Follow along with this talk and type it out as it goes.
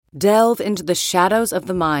Delve into the shadows of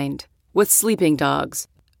the mind with Sleeping Dogs,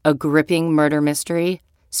 a gripping murder mystery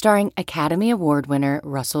starring Academy Award winner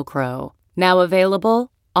Russell Crowe. Now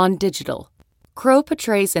available on digital. Crowe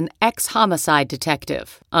portrays an ex-homicide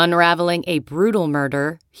detective unraveling a brutal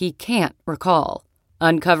murder he can't recall.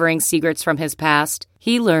 Uncovering secrets from his past,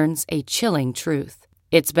 he learns a chilling truth.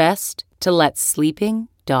 It's best to let sleeping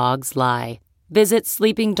dogs lie. Visit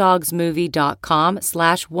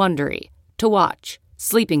sleepingdogsmovie.com/Wondery to watch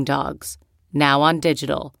Sleeping Dogs, now on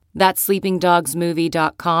digital. That's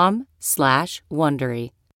sleepingdogsmovie.com/Wondery.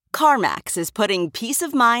 CarMax is putting peace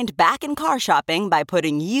of mind back in car shopping by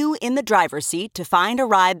putting you in the driver's seat to find a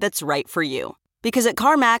ride that's right for you. Because at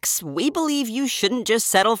CarMax, we believe you shouldn't just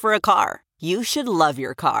settle for a car. You should love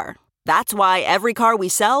your car. That's why every car we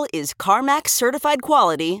sell is CarMax certified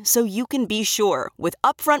quality, so you can be sure with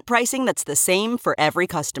upfront pricing that's the same for every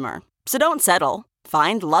customer. So don't settle.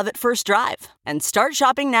 Find love at first drive and start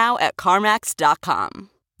shopping now at CarMax.com.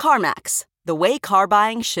 CarMax, the way car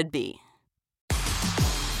buying should be.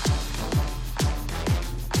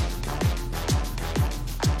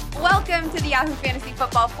 Welcome to the Yahoo Fantasy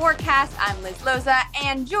Football Forecast. I'm Liz Loza,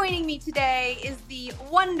 and joining me today is the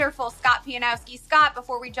wonderful Scott Pianowski. Scott,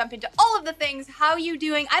 before we jump into all of the things, how are you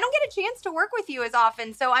doing? I don't get a chance to work with you as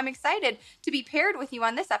often, so I'm excited to be paired with you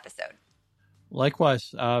on this episode.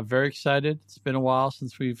 Likewise, very excited. It's been a while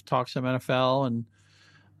since we've talked some NFL, and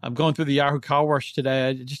I'm going through the Yahoo Car Wash today.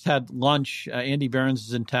 I just had lunch. Andy Behrens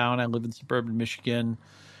is in town. I live in suburban Michigan,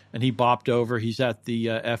 and he bopped over. He's at the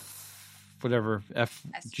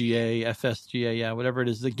FSGA, yeah, whatever it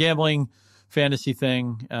is, the gambling fantasy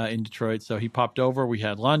thing in Detroit. So he popped over. We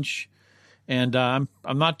had lunch, and I'm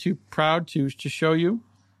not too proud to show you.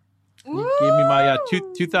 He gave me my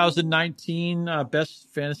 2019 Best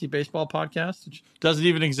Fantasy Baseball Podcast, which doesn't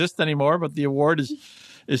even exist anymore, but the award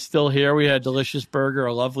is still here. We had a delicious burger,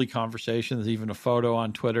 a lovely conversation. There's even a photo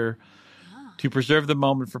on Twitter to preserve the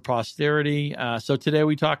moment for posterity. So today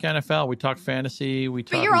we talk NFL, we talk fantasy,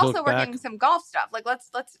 But you're also working some golf stuff. Like let's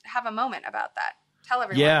have a moment about that. Tell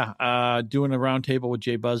everyone. Yeah, doing a roundtable with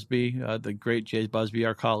Jay Busby, the great Jay Busby,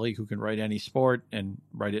 our colleague who can write any sport and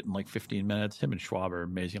write it in like 15 minutes. Him and Schwab are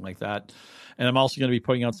amazing like that. And I'm also going to be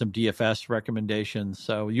putting out some DFS recommendations.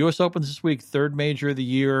 So U.S. Opens this week, third major of the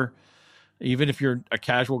year. Even if you're a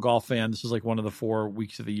casual golf fan, this is like one of the 4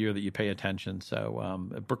 weeks of the year that you pay attention. So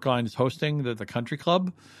Brookline is hosting the Country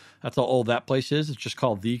Club. That's how old that place is. It's just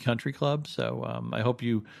called The Country Club. So I hope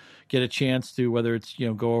you get a chance to, whether it's,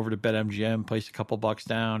 go over to BetMGM, place a couple bucks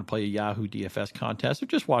down, play a Yahoo DFS contest, or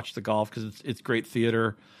just watch the golf because it's great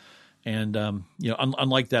theater. And,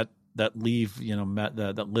 unlike that leave,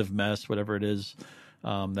 that live mess, whatever it is,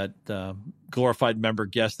 that glorified member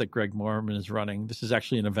guest that Greg Morman is running. This is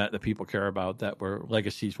actually an event that people care about, where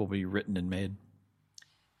legacies will be written and made.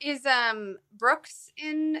 Is Brooks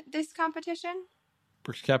in this competition?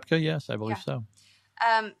 Brooks Koepka, yes, I believe so.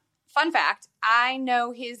 Fun fact, I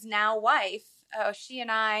know his now wife. She and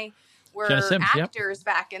I were Sims, actors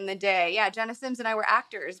back in the day. Yeah, Jenna Sims and I were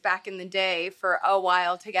actors back in the day for a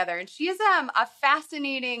while together. And she is a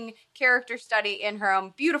fascinating character study in her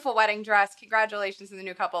own beautiful wedding dress. Congratulations to the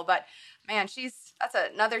new couple. But man, that's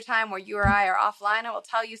another time where you or I are offline. I will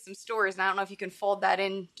tell you some stories, and I don't know if you can fold that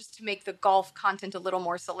in just to make the golf content a little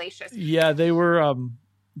more salacious. Yeah, they were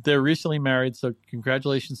they're recently married, so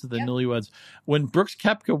congratulations to the newlyweds. When Brooks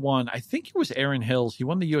Koepka won, I think it was Aaron Hills. He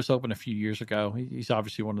won the U.S. Open a few years ago. He's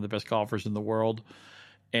obviously one of the best golfers in the world.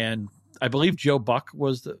 And I believe Joe Buck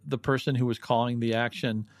was the person who was calling the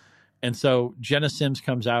action. And so Jenna Sims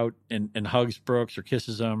comes out and hugs Brooks or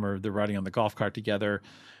kisses him, or they're riding on the golf cart together.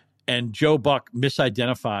 And Joe Buck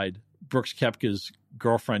misidentified Brooks Koepka's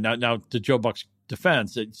girlfriend. Now to Joe Buck's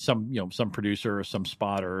defense, some producer or some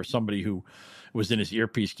spotter or somebody who was in his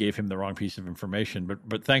earpiece gave him the wrong piece of information.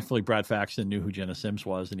 But thankfully Brad Faxon knew who Jenna Sims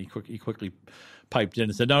was, and he quickly piped in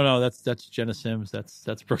and said, no, that's Jenna Sims.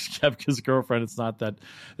 That's Brooks Koepka's girlfriend. It's not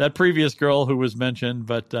that previous girl who was mentioned,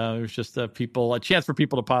 but it was just a chance for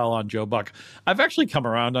people to pile on Joe Buck. I've actually come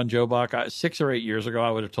around on Joe Buck. 6 or 8 years ago, I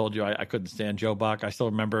would have told you I couldn't stand Joe Buck. I still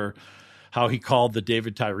remember how he called the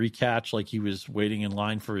David Tyree catch like he was waiting in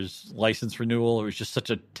line for his license renewal. It was just such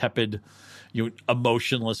a tepid,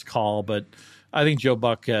 emotionless call. But I think Joe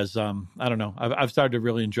Buck has, I don't know, I've started to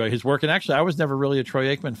really enjoy his work. And actually, I was never really a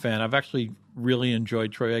Troy Aikman fan. I've actually really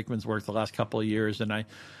enjoyed Troy Aikman's work the last couple of years. And I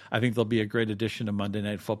think they'll be a great addition to Monday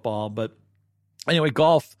Night Football. But anyway,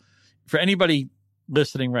 golf, for anybody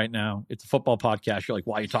listening right now, it's a football podcast. You're like,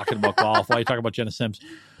 why are you talking about golf? Why are you talking about Jenna Sims?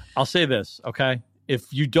 I'll say this, okay?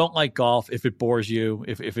 If you don't like golf, if it bores you,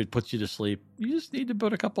 if it puts you to sleep, you just need to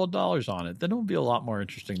put a couple of dollars on it. Then it'll be a lot more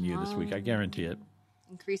interesting to you this week. I guarantee it.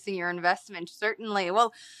 Increasing your investment, certainly.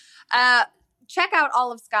 Well, check out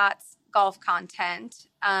all of Scott's golf content.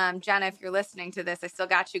 Jenna, if you're listening to this, I still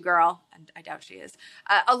got you, girl. And I doubt she is.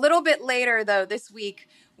 A little bit later, though, this week,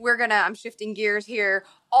 I'm shifting gears here.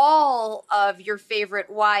 All of your favorite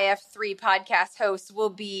YF3 podcast hosts will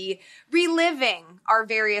be reliving our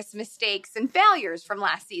various mistakes and failures from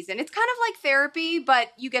last season. It's kind of like therapy,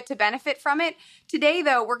 but you get to benefit from it. Today,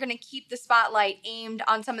 though, we're going to keep the spotlight aimed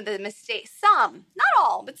on some of the mistakes, some, not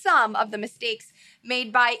all, but some of the mistakes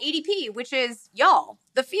made by ADP, which is y'all,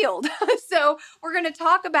 the field. So we're going to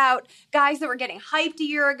talk about guys that were getting hyped a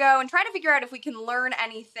year ago and try to figure out if we can learn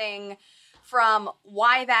anything from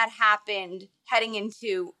why that happened heading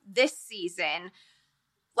into this season.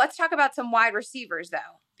 Let's talk about some wide receivers,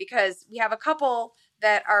 though, because we have a couple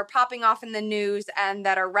that are popping off in the news and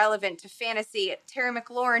that are relevant to fantasy. Terry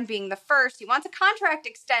McLaurin being the first. He wants a contract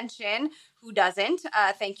extension. Who doesn't?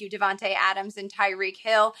 Thank you, Devontae Adams and Tyreek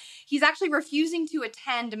Hill. He's actually refusing to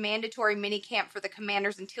attend mandatory minicamp for the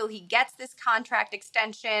Commanders until he gets this contract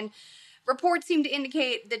extension. Reports seem to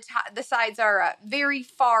indicate that the sides are very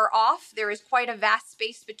far off. There is quite a vast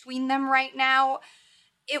space between them right now.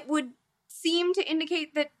 It would seem to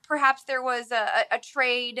indicate that perhaps there was a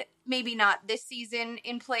trade, maybe not this season,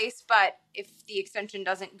 in place, but if the extension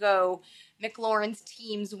doesn't go McLaurin's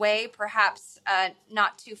team's way, perhaps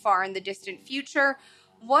not too far in the distant future.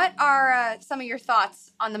 What are some of your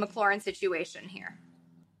thoughts on the McLaurin situation here?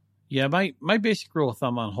 Yeah, my basic rule of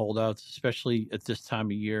thumb on holdouts, especially at this time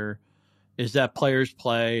of year, is that players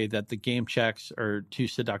play, that the game checks are too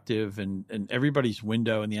seductive, and everybody's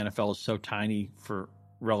window in the NFL is so tiny for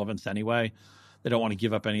relevance anyway. They don't want to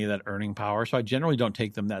give up any of that earning power. So I generally don't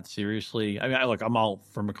take them that seriously. I mean, I'm all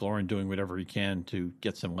for McLaurin doing whatever he can to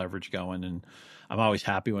get some leverage going. And I'm always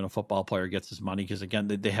happy when a football player gets his money because, again,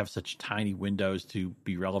 they have such tiny windows to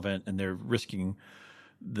be relevant, and they're risking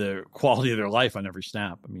the quality of their life on every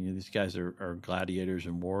snap. I mean, these guys are gladiators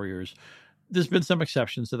and warriors. There's been some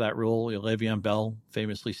exceptions to that rule. Le'Veon Bell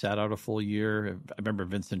famously sat out a full year. I remember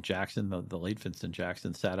Vincent Jackson, the late Vincent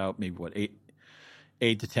Jackson, sat out maybe,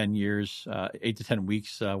 8 to 10 years, 8 to 10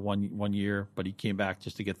 weeks, one year, but he came back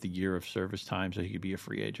just to get the year of service time so he could be a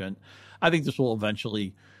free agent. I think this will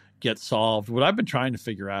eventually get solved. What I've been trying to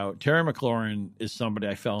figure out, Terry McLaurin is somebody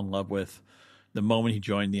I fell in love with the moment he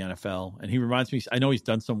joined the NFL. And he reminds me, I know he's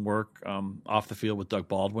done some work off the field with Doug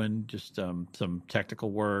Baldwin, just some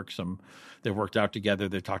technical work, they worked out together.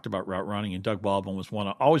 They talked about route running, and Doug Baldwin was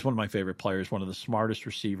always one of my favorite players, one of the smartest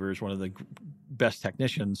receivers, one of the best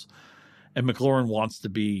technicians. And McLaurin wants to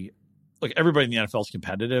be, like, everybody in the NFL is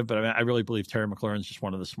competitive, but I really believe Terry McLaurin is just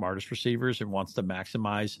one of the smartest receivers and wants to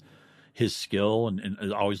maximize his skill and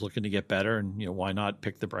is always looking to get better. And, why not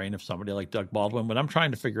pick the brain of somebody like Doug Baldwin? What I'm trying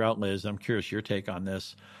to figure out, Liz, I'm curious your take on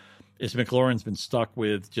this, is McLaurin's been stuck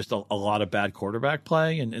with just a lot of bad quarterback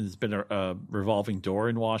play, and it's been a revolving door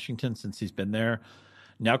in Washington since he's been there.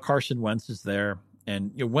 Now Carson Wentz is there,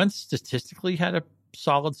 and Wentz statistically had a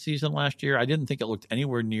solid season last year. I didn't think it looked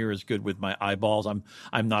anywhere near as good with my eyeballs.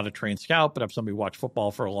 I'm not a trained scout, but I'm somebody who watched football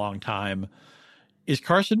for a long time. Is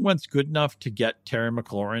Carson Wentz good enough to get Terry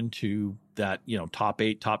McLaurin to that, top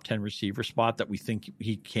 8, top 10 receiver spot that we think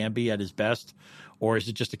he can be at his best? Or is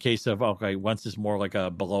it just a case of, okay, Wentz is more like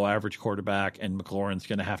a below average quarterback and McLaurin's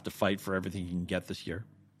going to have to fight for everything he can get this year?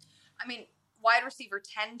 I mean, wide receiver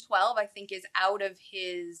 10, 12, I think is out of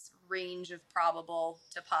his range of probable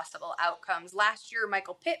to possible outcomes. Last year,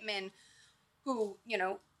 Michael Pittman, who,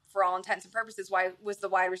 for all intents and purposes, was the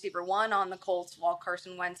wide receiver 1 on the Colts while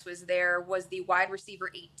Carson Wentz was there, was the wide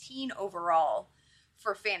receiver 18 overall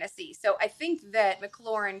for fantasy. So I think that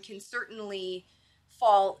McLaurin can certainly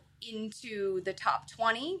fall into the top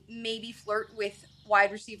 20, maybe flirt with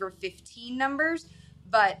wide receiver 15 numbers.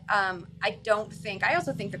 But I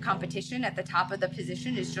also think the competition at the top of the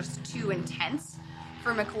position is just too intense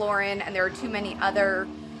for McLaurin, and there are too many other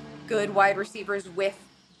good wide receivers with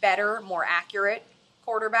better, more accurate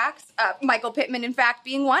quarterbacks. Michael Pittman, in fact,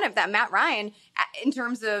 being one of them. Matt Ryan, in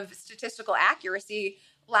terms of statistical accuracy,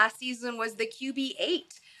 last season was the QB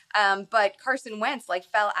 8. But Carson Wentz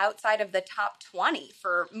fell outside of the top 20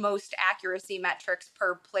 for most accuracy metrics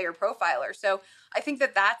per player profiler. So I think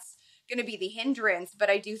that that's going to be the hindrance, but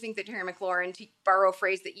I do think that Terry McLaurin, to borrow a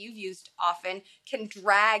phrase that you've used often, can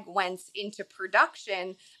drag Wentz into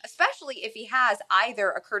production, especially if he has either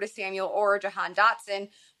a Curtis Samuel or a Jahan Dotson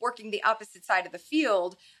working the opposite side of the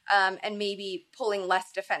field and maybe pulling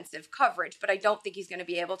less defensive coverage. But I don't think he's going to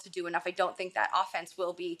be able to do enough. I don't think that offense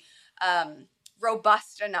will be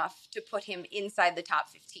robust enough to put him inside the top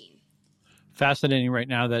 15. Fascinating right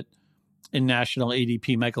now that in national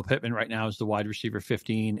ADP, Michael Pittman right now is the wide receiver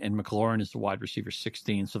 15 and McLaurin is the wide receiver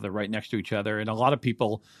 16. So they're right next to each other. And a lot of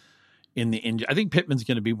people I think Pittman's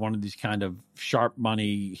going to be one of these kind of sharp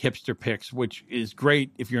money hipster picks, which is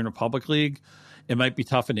great if you're in a public league. It might be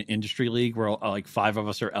tough in an industry league where like 5 of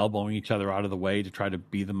us are elbowing each other out of the way to try to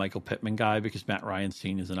be the Michael Pittman guy because Matt Ryan's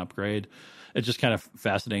seen as an upgrade. It's just kind of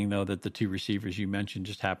fascinating, though, that the two receivers you mentioned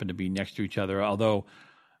just happen to be next to each other, although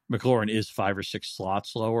McLaurin is 5 or 6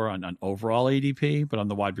 slots lower on overall ADP, but on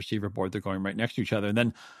the wide receiver board, they're going right next to each other. And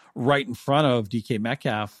then right in front of DK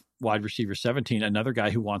Metcalf, wide receiver 17, another guy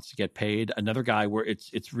who wants to get paid, another guy where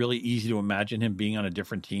it's really easy to imagine him being on a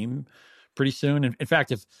different team pretty soon. In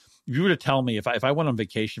fact, if you were to tell me, if I went on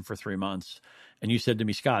vacation for 3 months and you said to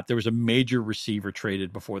me, Scott, there was a major receiver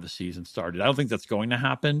traded before the season started, I don't think that's going to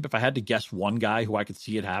happen. But if I had to guess one guy who I could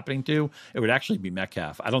see it happening to, it would actually be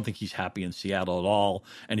Metcalf. I don't think he's happy in Seattle at all.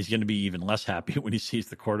 And he's going to be even less happy when he sees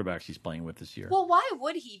the quarterbacks he's playing with this year. Well, why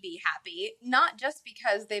would he be happy? Not just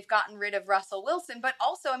because they've gotten rid of Russell Wilson, but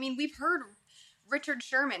also, I mean, we've heard Richard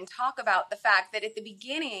Sherman talk about the fact that at the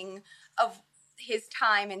beginning of his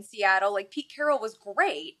time in Seattle, like Pete Carroll was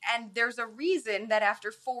great. And there's a reason that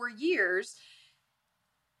after 4 years,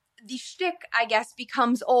 the shtick, I guess,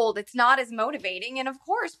 becomes old. It's not as motivating. And of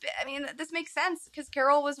course, I mean, this makes sense because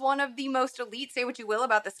Carroll was one of the most elite, say what you will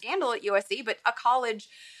about the scandal at USC, but a college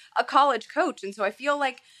coach. And so I feel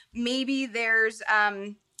like maybe there's,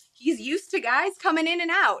 he's used to guys coming in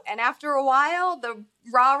and out. And after a while, the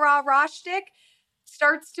rah shtick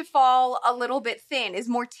starts to fall a little bit thin, is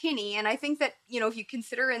more tinny. And I think that, you know, if you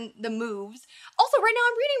consider in the moves, also right now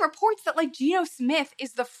I'm reading reports that like Geno Smith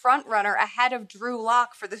is the front runner ahead of Drew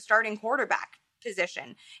Lock for the starting quarterback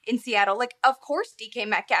position in Seattle. Like, of course, DK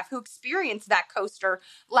Metcalf, who experienced that coaster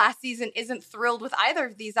last season, isn't thrilled with either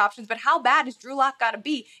of these options. But how bad has Drew Lock got to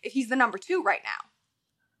be if he's the number 2 right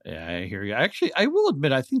now? Yeah, I hear you. Actually, I will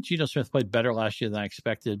admit, I think Geno Smith played better last year than I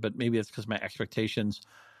expected, but maybe it's because my expectations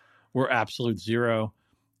were absolute zero.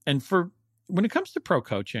 And when it comes to pro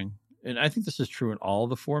coaching, and I think this is true in all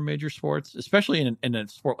the 4 major sports, especially in a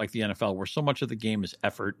sport like the NFL, where so much of the game is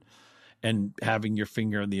effort and having your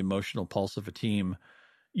finger on the emotional pulse of a team,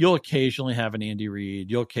 you'll occasionally have an Andy Reid,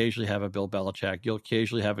 you'll occasionally have a Bill Belichick, you'll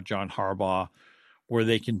occasionally have a John Harbaugh, where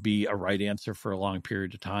they can be a right answer for a long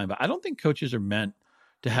period of time. But I don't think coaches are meant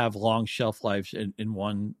to have long shelf lives in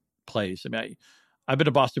one place. I mean, I've been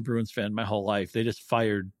a Boston Bruins fan my whole life. They just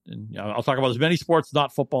fired, and you know, I'll talk about as many sports,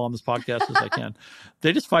 not football, on this podcast as I can.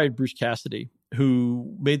 They just fired Bruce Cassidy,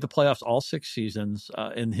 who made the playoffs all 6 seasons.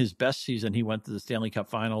 In his best season, he went to the Stanley Cup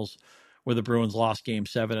Finals, where the Bruins lost Game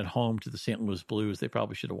 7 at home to the St. Louis Blues. They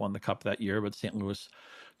probably should have won the cup that year, but St. Louis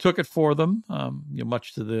took it for them,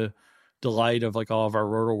 much to the delight of like all of our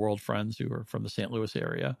Roto World friends who are from the St. Louis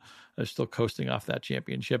area. They're still coasting off that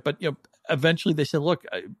championship. But eventually they said, look,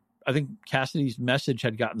 I think Cassidy's message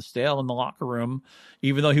had gotten stale in the locker room,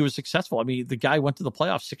 even though he was successful. I mean, the guy went to the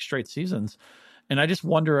playoffs 6 straight seasons. And I just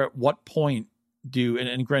wonder at what point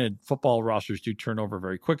and granted, football rosters do turn over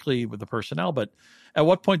very quickly with the personnel, but at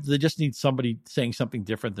what point do they just need somebody saying something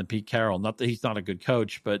different than Pete Carroll? Not that he's not a good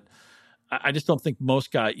coach, but I just don't think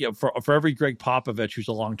most guys, for every Greg Popovich who's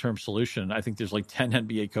a long-term solution, I think there's like 10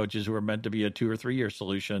 NBA coaches who are meant to be a 2 or 3 year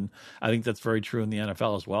solution. I think that's very true in the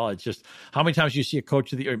NFL as well. It's just how many times do you see a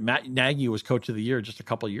coach of the year? Matt Nagy was coach of the year just a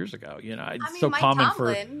couple of years ago. You know, it's so common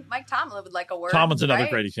Mike Tomlin would like a word. Tomlin's another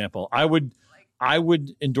great example. I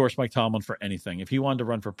would endorse Mike Tomlin for anything. If he wanted to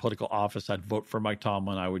run for political office, I'd vote for Mike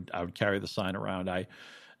Tomlin. I would carry the sign around.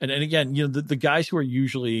 And again, the guys who are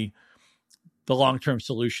usually the long-term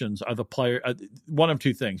solutions are the player. One of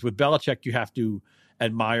 2 things. With Belichick, you have to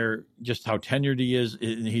admire just how tenured he is.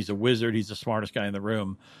 He's a wizard. He's the smartest guy in the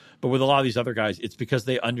room. But with a lot of these other guys, it's because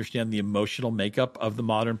they understand the emotional makeup of the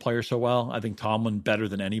modern player so well. I think Tomlin better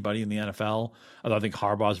than anybody in the NFL. Although I think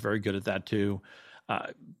Harbaugh is very good at that too.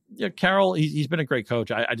 Carroll, he's been a great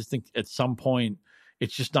coach. I just think at some point,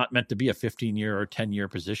 it's just not meant to be a 15-year or 10-year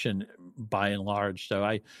position by and large. So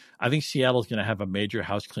I think Seattle's going to have a major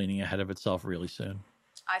house cleaning ahead of itself really soon.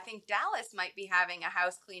 I think Dallas might be having a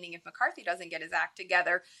house cleaning if McCarthy doesn't get his act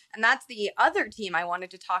together. And that's the other team I wanted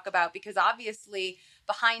to talk about because obviously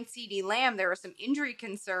behind CeeDee Lamb, there are some injury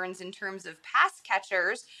concerns in terms of pass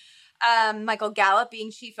catchers. Michael Gallup being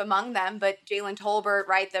chief among them, but Jalen Tolbert,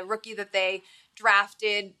 right, the rookie that they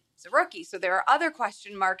drafted, a rookie. So there are other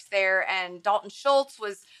question marks there. And Dalton Schultz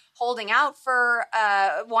was holding out for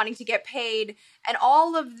wanting to get paid. And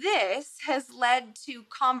all of this has led to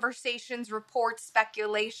conversations, reports,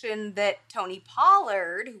 speculation that Tony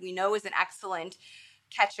Pollard, who we know is an excellent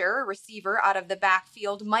catcher, receiver out of the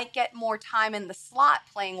backfield might get more time in the slot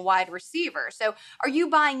playing wide receiver. So are you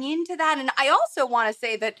buying into that? And I also want to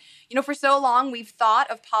say that, for so long we've thought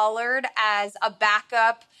of Pollard as a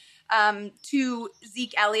backup to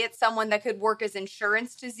Zeke Elliott, someone that could work as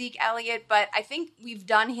insurance to Zeke Elliott. But I think we've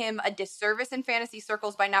done him a disservice in fantasy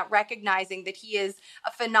circles by not recognizing that he is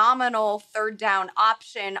a phenomenal third down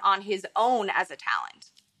option on his own as a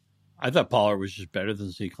talent. I thought Pollard was just better than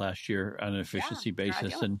Zeke last year on an efficiency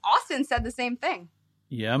basis. And Austin said the same thing.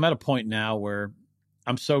 Yeah, I'm at a point now where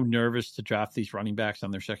I'm so nervous to draft these running backs on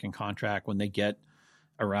their second contract when they get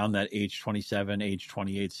around that age 27, age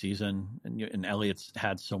 28 season, and Elliott's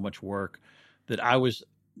had so much work that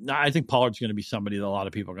I think Pollard's going to be somebody that a lot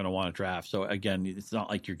of people are going to want to draft. So again, it's not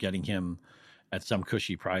like you're getting him at some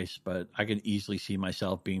cushy price, but I can easily see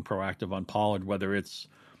myself being proactive on Pollard, whether it's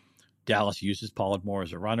Dallas uses Pollard more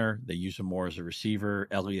as a runner, they use him more as a receiver.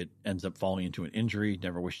 Elliott ends up falling into an injury.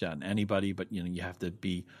 Never wish that on anybody, but you have to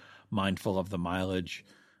be mindful of the mileage.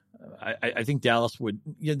 I think Dallas would.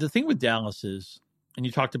 The thing with Dallas is, and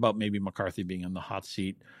you talked about maybe McCarthy being on the hot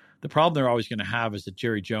seat. The problem they're always going to have is that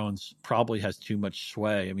Jerry Jones probably has too much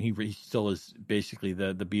sway. I mean, he still is basically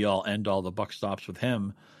the be all end all. The buck stops with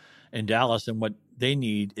him in Dallas, and what they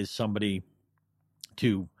need is somebody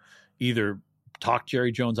to either talk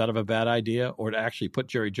Jerry Jones out of a bad idea or to actually put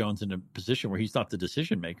Jerry Jones in a position where he's not the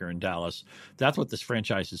decision maker in Dallas. That's what this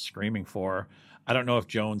franchise is screaming for. I don't know if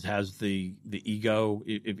Jones has the ego,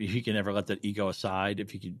 if he can ever let that ego aside, if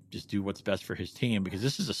he could just do what's best for his team, because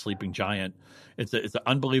this is a sleeping giant. It's an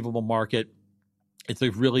unbelievable market. It's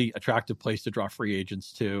a really attractive place to draw free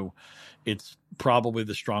agents to. It's probably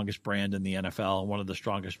the strongest brand in the NFL, one of the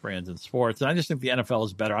strongest brands in sports. And I just think the NFL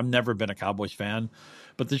is better. I've never been a Cowboys fan,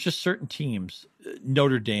 but there's just certain teams,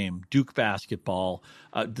 Notre Dame, Duke basketball,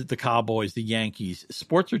 the Cowboys, the Yankees.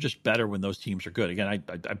 Sports are just better when those teams are good. Again,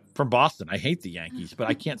 I'm from Boston. I hate the Yankees, but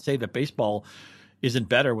I can't say that baseball isn't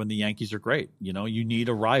better when the Yankees are great. You need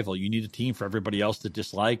a rival. You need a team for everybody else to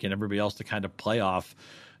dislike and everybody else to kind of play off.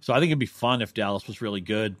 So I think it'd be fun if Dallas was really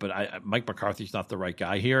good, but Mike McCarthy's not the right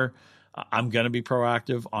guy here. I'm going to be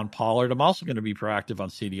proactive on Pollard. I'm also going to be proactive on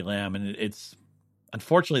CeeDee Lamb, and it's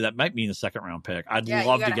unfortunately that might mean a second-round pick. I'd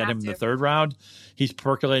love to get him in the third round. He's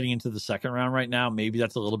percolating into the second round right now. Maybe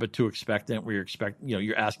that's a little bit too expectant. Where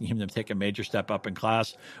you're asking him to take a major step up in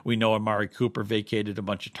class. We know Amari Cooper vacated a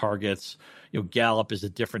bunch of targets. Gallup is a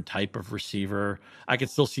different type of receiver. I can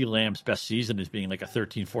still see Lamb's best season as being like a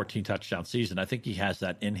 13, 14 touchdown season. I think he has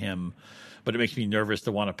that in him, but it makes me nervous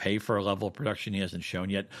to want to pay for a level of production he hasn't shown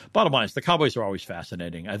yet. Bottom line is the Cowboys are always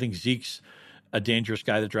fascinating. I think Zeke's a dangerous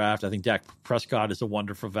guy to draft. I think Dak Prescott is a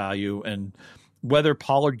wonderful value. And whether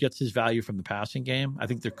Pollard gets his value from the passing game, I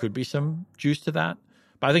think there could be some juice to that.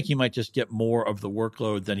 But I think he might just get more of the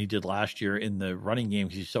workload than he did last year in the running game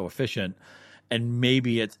because he's so efficient. And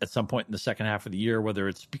maybe at some point in the second half of the year, whether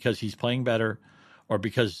it's because he's playing better or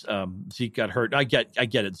because Zeke got hurt. I get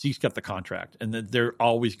it. Zeke's got the contract. And they're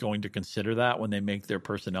always going to consider that when they make their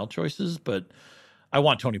personnel choices. But I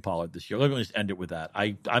want Tony Pollard this year. Let me just end it with that.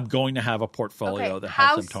 I'm going to have a portfolio that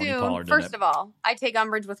has some Tony Pollard in it. First of all, I take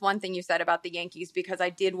umbrage with one thing you said about the Yankees because I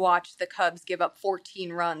did watch the Cubs give up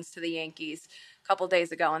 14 runs to the Yankees a couple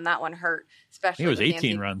days ago, and that one hurt. Especially it was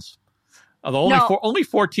 18 runs. Only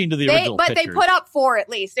 14 to the original pitchers. But they put up 4 at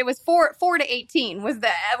least. It was 4 to 18 was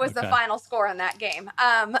the final score in that game.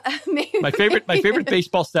 My favorite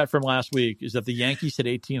baseball stat from last week is that the Yankees hit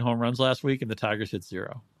 18 home runs last week and the Tigers hit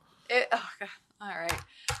 0. All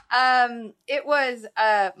right. It was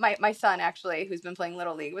my son actually, who's been playing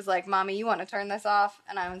Little League, was like, "Mommy, you want to turn this off?"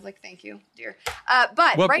 And I was like, "Thank you, dear."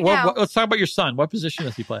 But now, let's talk about your son. What position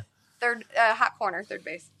does he play? Third, hot corner, third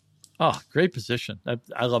base. Oh, great position.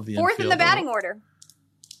 I love the fourth infield. in the batting order.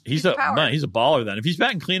 He's a baller. Then if he's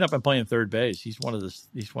batting cleanup and playing third base, he's one of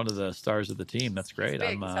the stars of the team. That's great.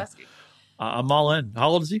 Big, I'm all in. How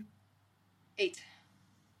old is he? 8.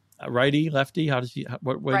 Righty, lefty. How does he?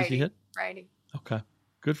 What way does he hit? Righty. Okay,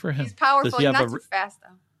 good for him. He's powerful. He's not too fast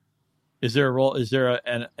though. Is there a role? Is there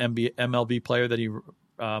an MLB player that he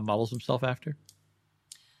models himself after?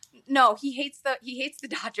 No, he hates the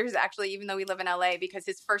Dodgers actually, even though we live in LA, because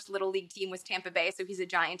his first Little League team was Tampa Bay, so he's a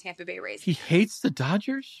giant Tampa Bay Rays. He hates the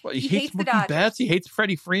Dodgers? What, he hates Mookie Betts? He hates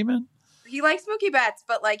Freddie Freeman? He likes Mookie Betts,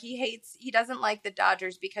 but he doesn't like the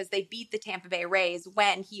Dodgers because they beat the Tampa Bay Rays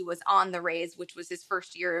when he was on the Rays, which was his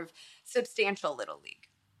first year of substantial Little League.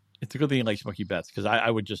 It's a good thing he likes Mookie Betts because I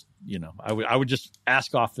would just, I would just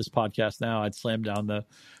ask off this podcast now. I'd slam down the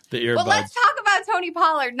earbuds. Well, let's talk about Tony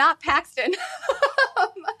Pollard, not Paxton.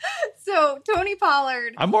 So Tony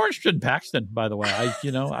Pollard. I'm more interested in Paxton, by the way. I'm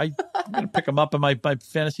going to pick him up in my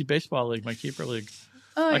fantasy baseball league, my keeper league.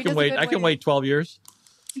 Oh, I can wait. I can wait 12 years.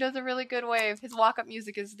 He does a really good wave. His walk-up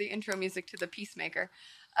music is the intro music to The Peacemaker,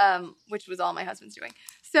 which was all my husband's doing.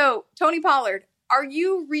 So, Tony Pollard, are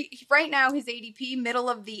you right now his ADP middle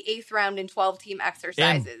of the 8th round in 12-team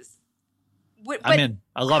exercises? I'm in.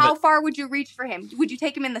 I love it. How far would you reach for him? Would you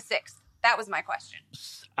take him in the 6th? That was my question.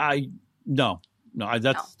 No,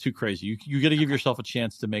 that's too crazy. You got to give yourself a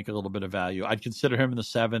chance to make a little bit of value. I'd consider him in the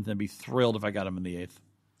 7th and be thrilled if I got him in the 8th.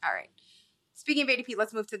 All right. Speaking of ADP,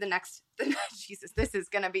 let's move to the next. Jesus, this is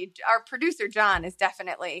going to be our producer. John is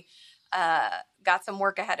definitely got some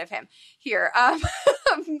work ahead of him here.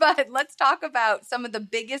 But let's talk about some of the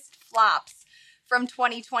biggest flops from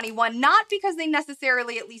 2021, not because they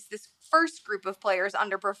necessarily, at least this first group of players,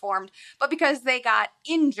 underperformed, but because they got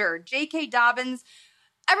injured. J.K. Dobbins,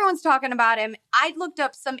 everyone's talking about him. I looked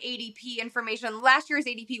up some ADP information. Last year's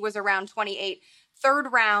ADP was around 28.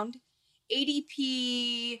 3rd round.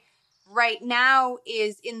 ADP right now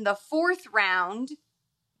is in the 4th round.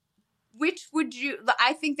 Which would you,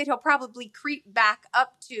 I think that he'll probably creep back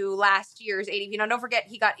up to last year's ADP. Now, don't forget,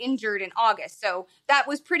 he got injured in August. So that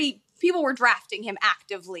was people were drafting him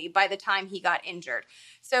actively by the time he got injured.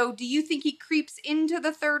 So do you think he creeps into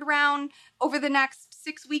the 3rd round over the next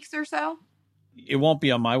 6 weeks or so? It won't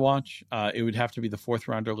be on my watch. It would have to be the 4th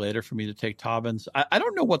round or later for me to take Dobbins. I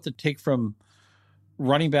don't know what to take from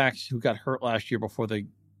running backs who got hurt last year before the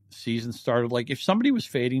season started. Like, if somebody was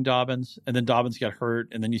fading Dobbins and then Dobbins got hurt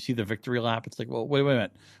and then you see the victory lap, it's like, well, wait a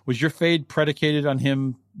minute. Was your fade predicated on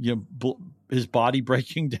him, his body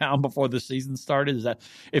breaking down before the season started? Is that,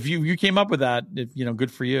 if you came up with that,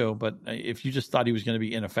 good for you. But if you just thought he was going to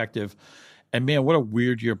be ineffective, and man, what a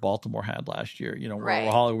weird year Baltimore had last year. Right.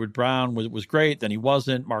 Where Hollywood Brown was great, then he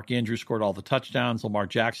wasn't. Mark Andrews scored all the touchdowns. Lamar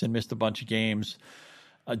Jackson missed a bunch of games.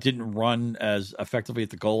 Didn't run as effectively at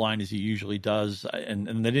the goal line as he usually does, and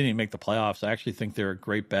they didn't even make the playoffs. I actually think they're a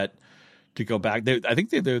great bet to go back. I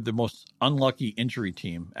think they're the most unlucky injury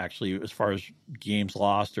team, actually, as far as games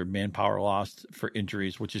lost or manpower lost for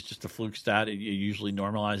injuries, which is just a fluke stat. It usually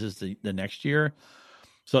normalizes the next year.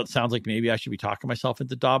 So it sounds like maybe I should be talking myself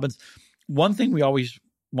into Dobbins. One thing we always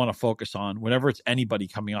want to focus on whenever it's anybody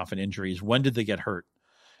coming off an injury is, when did they get hurt?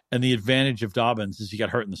 And the advantage of Dobbins is he got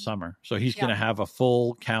hurt in the summer. So he's going to have a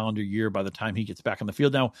full calendar year by the time he gets back on the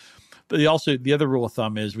field. Now, but the other rule of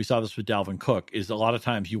thumb is, we saw this with Dalvin Cook, is a lot of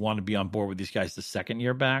times you want to be on board with these guys the second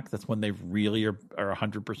year back. That's when they really are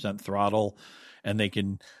 100% throttle and they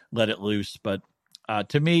can let it loose. But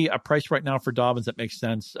to me, a price right now for Dobbins that makes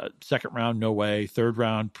sense. 2nd round, no way. 3rd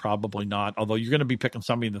round, probably not. Although you're going to be picking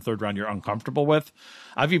somebody in the 3rd round you're uncomfortable with.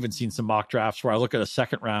 I've even seen some mock drafts where I look at a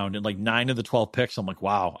 2nd round and like 9 of the 12 picks, I'm like,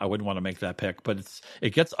 wow, I wouldn't want to make that pick. But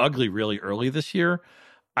it gets ugly really early this year.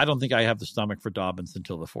 I don't think I have the stomach for Dobbins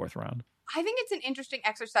until the 4th round. I think it's an interesting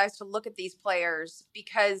exercise to look at these players,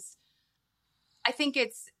 because I think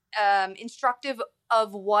it's instructive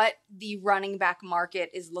of what the running back market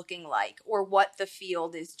is looking like, or what the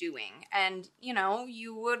field is doing. And,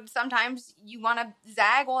 you would sometimes you want to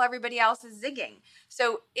zag while everybody else is zigging.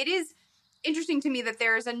 So it is interesting to me that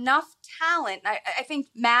there is enough talent. I think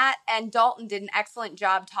Matt and Dalton did an excellent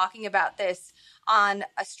job talking about this on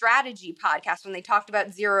a strategy podcast when they talked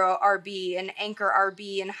about zero RB and anchor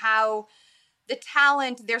RB, and how the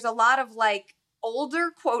talent, there's a lot of like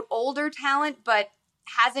older talent, but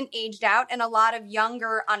hasn't aged out, and a lot of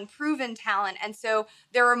younger, unproven talent. And so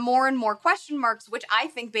there are more and more question marks, which I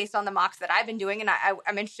think, based on the mocks that I've been doing, and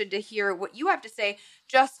I'm interested to hear what you have to say,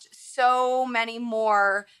 just so many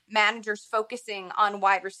more managers focusing on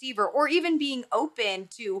wide receiver, or even being open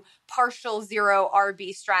to partial zero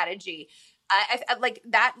RB strategy. I like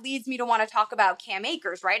that leads me to want to talk about Cam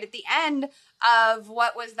Akers, right? At the end of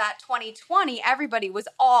what was that 2020, everybody was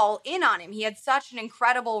all in on him. He had such an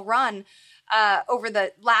incredible run over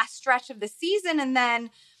the last stretch of the season. And then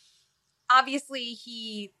obviously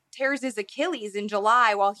he tears his Achilles in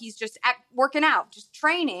July while he's just working out, just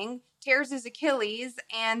training, tears his Achilles,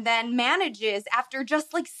 and then manages after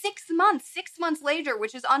just like 6 months later,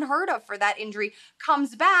 which is unheard of for that injury,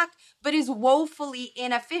 comes back, but is woefully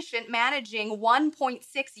inefficient, managing 1.6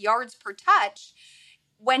 yards per touch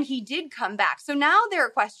when he did come back. So now there are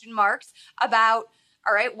question marks about,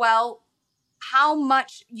 all right, well, how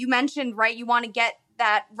much, you mentioned, right, you want to get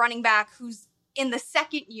that running back who's in the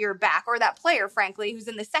 2nd year back, or that player, frankly, who's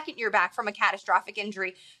in the 2nd year back from a catastrophic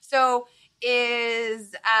injury. So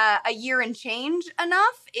is a year and change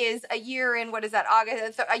enough? Is a year in,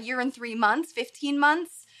 August, a year and 3 months, 15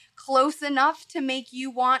 months close enough to make you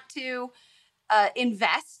want to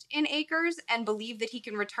invest in Akers and believe that he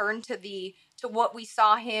can return to what we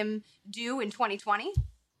saw him do in 2020?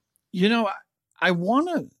 I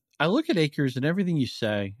want I look at Akers and everything you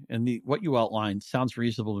say and what you outlined sounds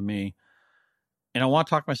reasonable to me. And I want to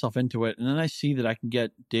talk myself into it. And then I see that I can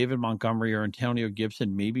get David Montgomery or Antonio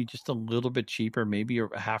Gibson, maybe just a little bit cheaper, maybe a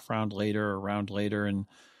half round later or a round later. And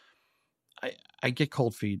I get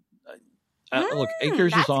cold feet. Look,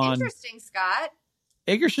 Akers is on. That's interesting, Scott.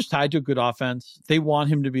 Akers is tied to a good offense. They want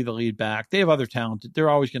him to be the lead back. They have other talent. They're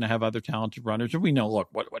always going to have other talented runners. And we know, look,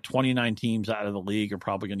 what 29 teams out of the league are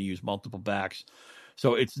probably going to use multiple backs.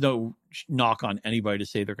 So it's no knock on anybody to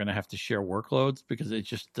say they're going to have to share workloads because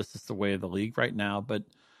this is the way of the league right now. But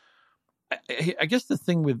I guess the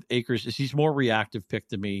thing with Akers is he's more reactive pick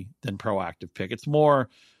to me than proactive pick. It's more,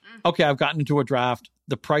 okay, I've gotten into a draft.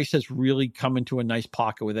 The price has really come into a nice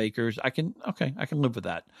pocket with Akers. I can live with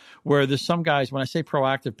that. Where there's some guys, when I say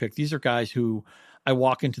proactive pick, these are guys who I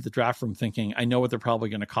walk into the draft room thinking, I know what they're probably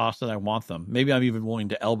going to cost and I want them. Maybe I'm even willing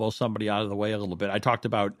to elbow somebody out of the way a little bit. I talked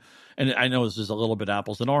about, and I know this is a little bit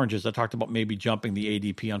apples and oranges, I talked about maybe jumping the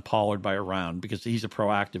ADP on Pollard by a round because he's a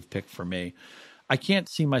proactive pick for me. I can't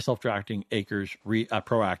see myself drafting Akers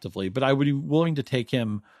proactively, but I would be willing to take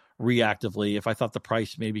him reactively if I thought the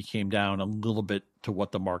price maybe came down a little bit to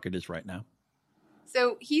what the market is right now.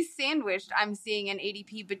 So he's sandwiched, I'm seeing an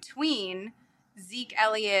ADP between Zeke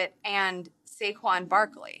Elliott and Saquon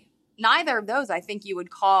Barkley. Neither of those I think you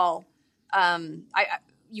would call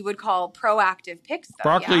proactive picks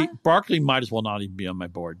though. Barkley might as well not even be on my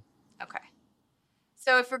board. Okay.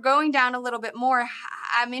 So if we're going down a little bit more,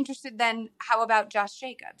 I'm interested then, how about Josh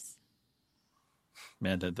Jacobs?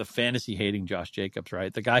 Man, the fantasy hating Josh Jacobs,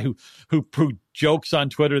 right? The guy who jokes on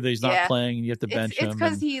Twitter that he's not playing and you have to bench him. It's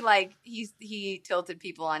because he tilted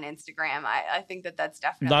people on Instagram. I think that's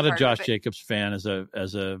definitely not a Josh Jacobs fan as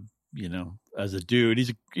a dude. He's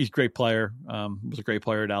a great player. Was a great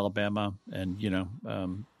player at Alabama, and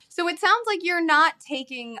So it sounds like you're not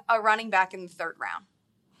taking a running back in the third round.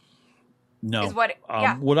 No.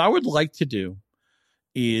 What I would like to do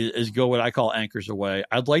is go what I call anchors away.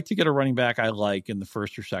 I'd like to get a running back I like in the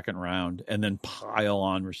first or second round and then pile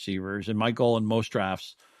on receivers. And my goal in most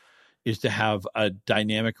drafts is to have a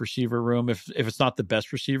dynamic receiver room. If it's not the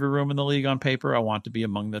best receiver room in the league on paper, I want to be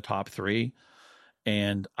among the top three.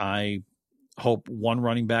 And I hope one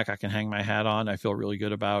running back I can hang my hat on, I feel really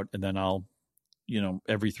good about. And then I'll,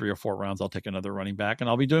 every 3 or 4 rounds, I'll take another running back and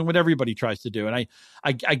I'll be doing what everybody tries to do. And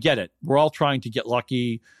I get it. We're all trying to get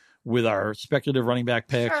lucky with our speculative running back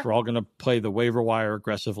picks. Sure. We're all going to play the waiver wire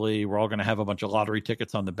aggressively. We're all going to have a bunch of lottery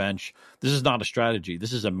tickets on the bench. This is not a strategy.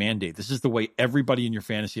 This is a mandate. This is the way everybody in your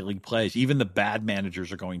fantasy league plays. Even the bad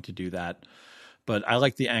managers are going to do that. But I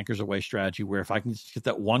like the anchors away strategy where if I can just get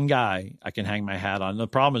that one guy I can hang my hat on. The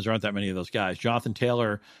problem is there aren't that many of those guys. Jonathan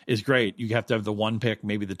Taylor is great. You have to have the 1 pick,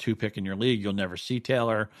 maybe the 2 pick in your league. You'll never see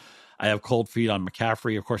Taylor. I have cold feet on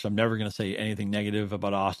McCaffrey. Of course, I'm never going to say anything negative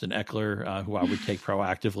about Austin Eckler, who I would take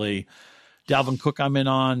proactively. Dalvin Cook I'm in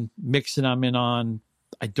on. Mixon I'm in on.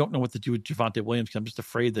 I don't know what to do with Javonte Williams because I'm just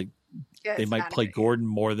afraid that they might play Gordon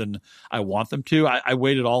more than I want them to. I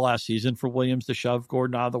waited all last season for Williams to shove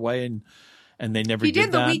Gordon out of the way, and they never did that. He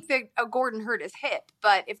did the week that Gordon hurt his hip,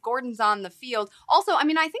 but if Gordon's on the field, also, I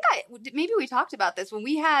mean, I think maybe we talked about this when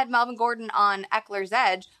we had Melvin Gordon on Eckler's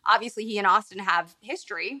edge. Obviously, he and Austin have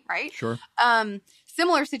history, right? Sure.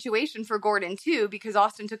 Similar situation for Gordon too, because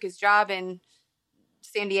Austin took his job in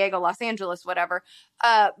San Diego, Los Angeles, whatever.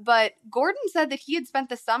 But Gordon said that he had spent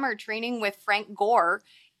the summer training with Frank Gore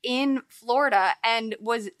in Florida and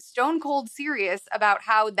was stone cold serious about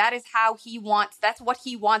how that's what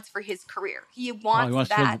he wants for his career. He wants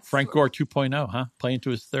that. Frank Gore 2.0, huh? Play into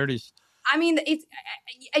his 30s. I mean,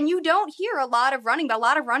 and you don't hear a lot of running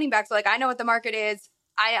backs are like, I know what the market is.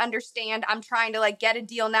 I understand. I'm trying to get a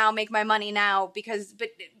deal now, make my money now but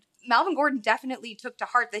Melvin Gordon definitely took to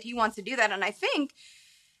heart that he wants to do that. And I think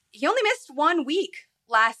he only missed 1 week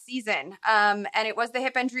last season. And it was the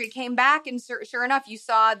hip injury. It came back, and sure enough, you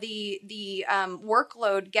saw the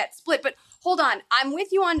workload get split. But hold on, I'm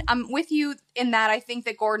with you in that I think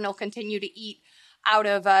that Gordon will continue to eat out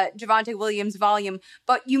of Javonte Williams' volume.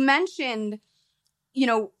 But you mentioned,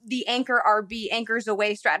 the anchor RB, anchors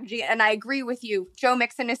away strategy, and I agree with you. Joe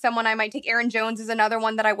Mixon is someone I might take. Aaron Jones is another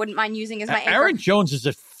one that I wouldn't mind using as my anchor. Aaron Jones is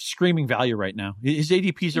a screaming value right now. His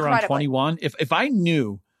ADP's around 21. If I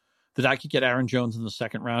knew that I could get Aaron Jones in the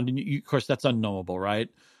second round, and of course that's unknowable, right?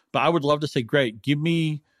 But I would love to say, great, give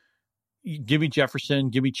me Jefferson,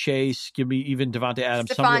 give me Chase, give me even Devontae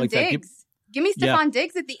Adams, somebody like Diggs. that. Give me Stephon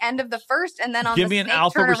Diggs at the end of the first, and then give me an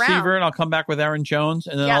alpha receiver, and I'll come back with Aaron Jones,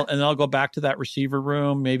 and then I'll go back to that receiver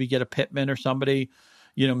room, maybe get a Pittman or somebody,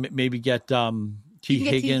 maybe get T.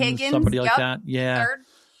 Higgins, somebody like that. Yeah. Third.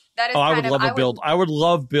 That is I would love a build. I would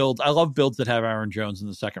love builds. I love builds that have Aaron Jones in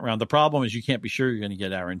the second round. The problem is you can't be sure you're going to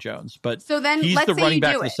get Aaron Jones, but so then he's the running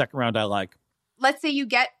back in the second round I like. Let's say you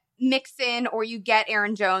get Mixon or you get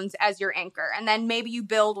Aaron Jones as your anchor, and then maybe you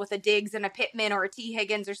build with a Diggs and a Pittman or a T.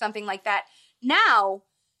 Higgins or something like that. Now,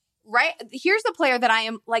 right, here's a player that I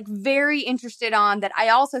am like very interested on that I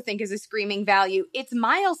also think is a screaming value. It's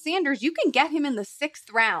Miles Sanders. You can get him in the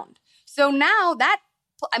 6th round. So now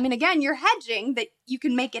again, you're hedging that you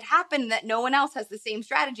can make it happen, that no one else has the same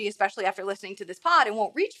strategy, especially after listening to this pod, and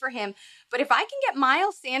won't reach for him. But if I can get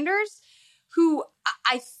Miles Sanders, who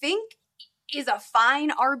I think is a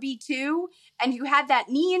fine RB2, and who had that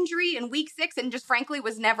knee injury in week 6 and just frankly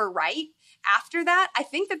was never right after that, I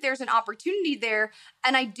think that there's an opportunity there.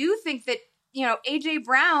 And I do think that, AJ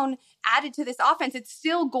Brown added to this offense, it's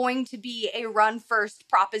still going to be a run-first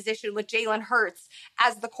proposition with Jalen Hurts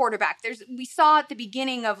as the quarterback. We saw at the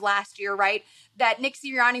beginning of last year, right, that Nick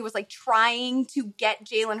Sirianni was like trying to get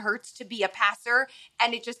Jalen Hurts to be a passer,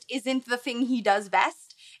 and it just isn't the thing he does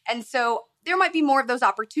best. And so there might be more of those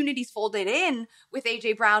opportunities folded in with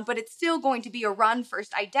AJ Brown, but it's still going to be a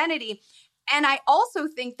run-first identity. And I also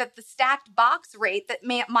think that the stacked box rate that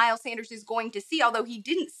Miles Sanders is going to see, although he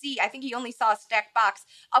didn't see, I think he only saw a stacked box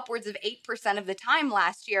upwards of 8% of the time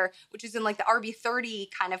last year, which is in like the RB30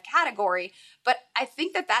 kind of category. But I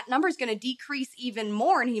think that number is going to decrease even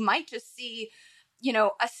more, and he might just see,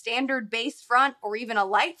 a standard base front or even a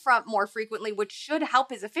light front more frequently, which should help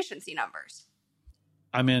his efficiency numbers.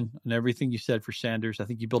 I'm in on everything you said for Sanders. I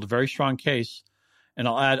think you built a very strong case, and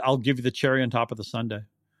I'll give you the cherry on top of the sundae.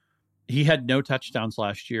 He had no touchdowns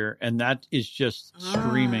last year, and that is just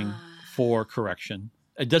screaming for correction.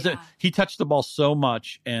 It doesn't. Yeah. He touched the ball so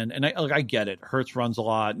much, and I get it. Hurts runs a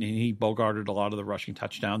lot, and he bogarted a lot of the rushing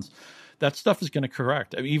touchdowns. That stuff is going to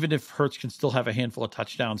correct. I mean, even if Hurts can still have a handful of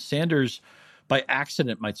touchdowns, Sanders by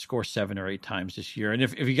accident might score 7 or 8 times this year. And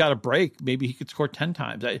if he got a break, maybe he could score 10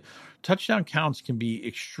 times. Touchdown counts can be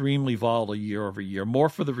extremely volatile year over year, more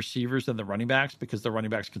for the receivers than the running backs, because the running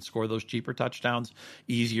backs can score those cheaper touchdowns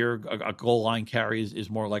easier. A goal line carry is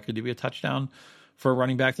more likely to be a touchdown for a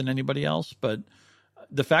running back than anybody else. But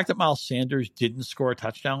the fact that Miles Sanders didn't score a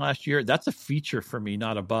touchdown last year, that's a feature for me,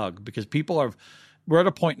 not a bug, because we're at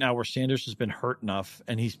a point now where Sanders has been hurt enough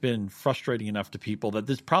and he's been frustrating enough to people that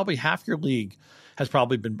there's probably half your league has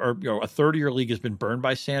probably been, or a third of your league has been burned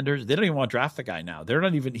by Sanders. They don't even want to draft the guy now.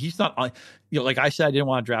 He's not, like I said, I didn't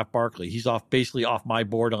want to draft Barkley. He's basically off my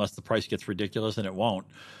board unless the price gets ridiculous, and it won't.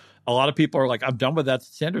 A lot of people are like, I'm done with that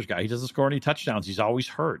Sanders guy. He doesn't score any touchdowns. He's always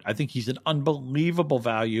hurt. I think he's an unbelievable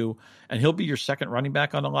value, and he'll be your second running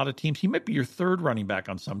back on a lot of teams. He might be your third running back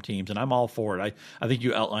on some teams, and I'm all for it. I think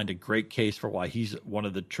you outlined a great case for why he's one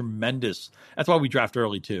of the tremendous. That's why we draft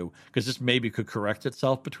early too, because this maybe could correct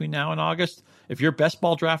itself between now and August. If you're best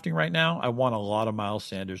ball drafting right now, I want a lot of Miles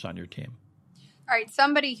Sanders on your team. All right,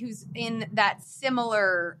 somebody who's in that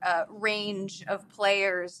similar range of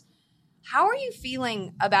players. How are you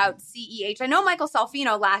feeling about CEH? I know Michael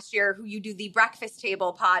Salfino last year, who you do the breakfast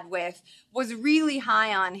table pod with, was really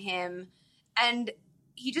high on him, and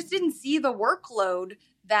he just didn't see the workload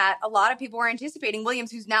that a lot of people were anticipating.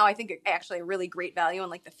 Williams, who's now, I think, actually a really great value in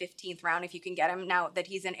like the 15th round if you can get him now that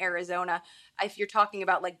he's in Arizona. If you're talking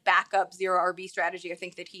about like backup zero RB strategy, I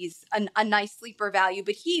think that he's a nice sleeper value.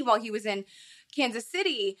 But while he was in Kansas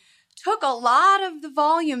City, took a lot of the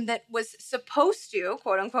volume that was supposed to,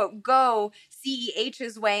 quote unquote, go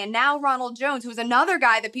CEH's way. And now Ronald Jones, who's another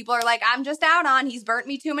guy that people are like, I'm just out on. He's burnt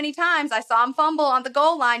me too many times. I saw him fumble on the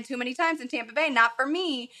goal line too many times in Tampa Bay. Not for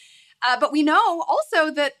me. But we know also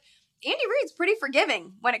that Andy Reid's pretty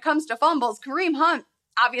forgiving when it comes to fumbles. Kareem Hunt,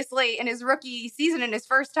 obviously, in his rookie season, in his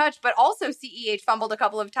first touch, but also CEH fumbled a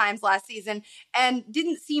couple of times last season and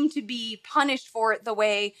didn't seem to be punished for it the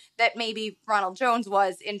way that maybe Ronald Jones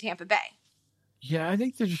was in Tampa Bay. Yeah, I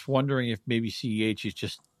think they're just wondering if maybe CEH is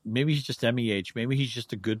just, maybe he's just MEH. Maybe he's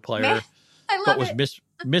just a good player, but was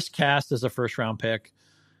miscast as a first-round pick.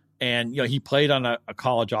 And, he played on a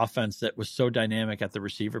college offense that was so dynamic at the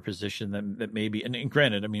receiver position that maybe, and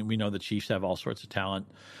granted, I mean, we know the Chiefs have all sorts of talent.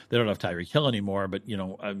 They don't have Tyreek Hill anymore, but,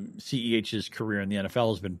 CEH's career in the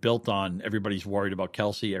NFL has been built on everybody's worried about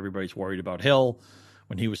Kelsey. Everybody's worried about Hill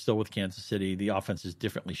when he was still with Kansas City. The offense is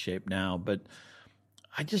differently shaped now, but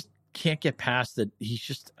I just can't get past that.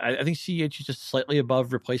 I think CEH is just slightly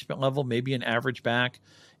above replacement level, maybe an average back.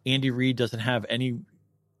 Andy Reid doesn't have any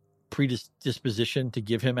predisposition to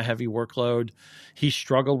give him a heavy workload. He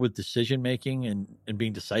struggled with decision making and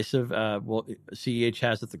being decisive. CEH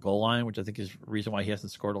has at the goal line, which I think is the reason why he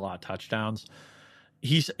hasn't scored a lot of touchdowns.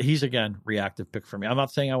 He's again reactive pick for me. I'm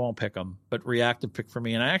not saying I won't pick him, but reactive pick for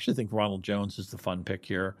me. And I actually think Ronald Jones is the fun pick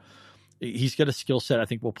here. He's got a skill set I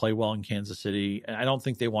think will play well in Kansas City. And I don't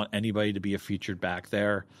think they want anybody to be a featured back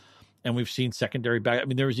there. And we've seen secondary back. I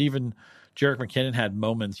mean, there was even Jerick McKinnon had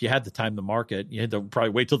moments. You had to time the market. You had to probably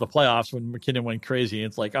wait till the playoffs when McKinnon went crazy.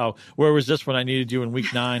 It's like, oh, where was this when I needed you in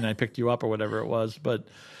week 9? I picked you up or whatever it was. But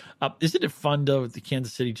isn't it fun, though, with the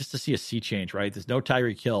Kansas City just to see a sea change, right? There's no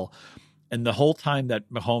Tyreek Hill. And the whole time that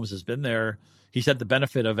Mahomes has been there, he's had the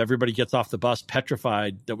benefit of everybody gets off the bus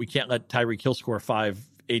petrified that we can't let Tyreek Hill score 5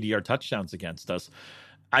 80-yard touchdowns against us.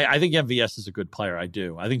 I think MVS is a good player. I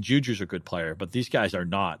do. I think Juju's a good player, but these guys are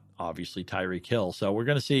not, obviously, Tyreek Hill. So we're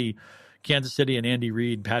going to see Kansas City and Andy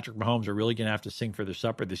Reid, Patrick Mahomes are really going to have to sing for their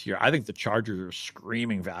supper this year. I think the Chargers are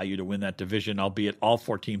screaming value to win that division, albeit all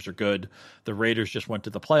 4 teams are good. The Raiders just went to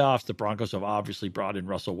the playoffs. The Broncos have obviously brought in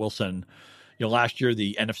Russell Wilson. You know, last year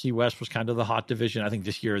the NFC West was kind of the hot division. I think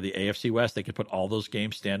this year the AFC West, they could put all those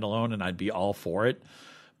games standalone, and I'd be all for it.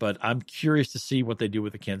 But I'm curious to see what they do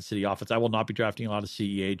with the Kansas City offense. I will not be drafting a lot of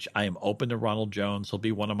CEH. I am open to Ronald Jones. He'll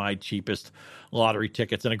be one of my cheapest lottery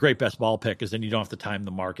tickets and a great best ball pick because then you don't have to time the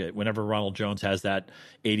market. Whenever Ronald Jones has that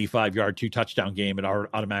 85-yard, 2-touchdown game, it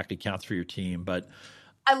automatically counts for your team. But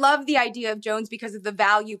I love the idea of Jones because of the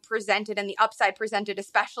value presented and the upside presented,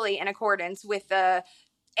 especially in accordance with the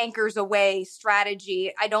anchors away strategy.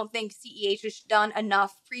 I don't think CEH has done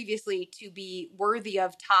enough previously to be worthy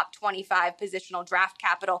of top 25 positional draft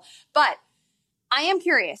capital. But I am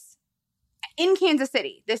curious, in Kansas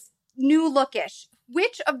City, this new lookish,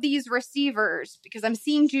 which of these receivers, because I'm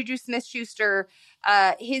seeing Juju Smith-Schuster,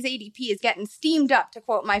 his ADP is getting steamed up, to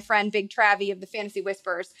quote my friend Big Travie of the Fantasy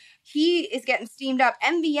Whispers. He is getting steamed up.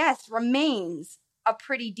 MVS remains a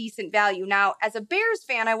pretty decent value. Now, as a Bears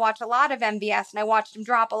fan, I watch a lot of MVS and I watched him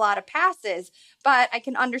drop a lot of passes, but I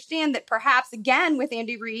can understand that perhaps, again, with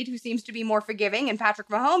Andy Reid, who seems to be more forgiving, and Patrick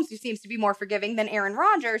Mahomes, who seems to be more forgiving than Aaron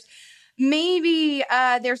Rodgers, maybe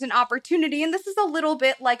there's an opportunity, and this is a little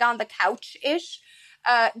bit like on the couch-ish,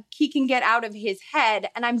 he can get out of his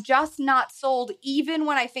head, and I'm just not sold even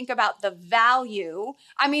when I think about the value.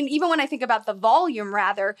 I mean, even when I think about the volume,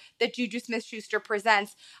 rather, that Juju Smith-Schuster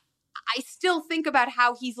presents, I still think about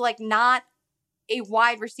how he's like not a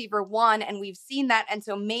wide receiver 1, and we've seen that. And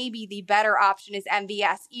so maybe the better option is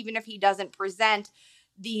MVS, even if he doesn't present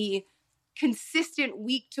the consistent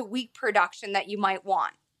week-to-week production that you might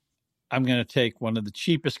want. I'm going to take one of the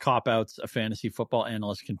cheapest cop-outs a fantasy football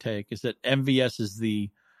analyst can take, is that MVS is the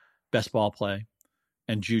best ball play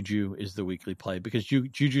and Juju is the weekly play, because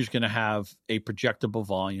Juju's going to have a projectable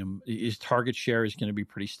volume. His target share is going to be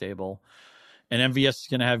pretty stable. And MVS is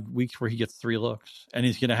going to have weeks where he gets 3 looks, and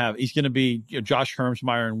he's going to be, Josh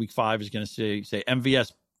Hermsmeyer in week 5 is going to say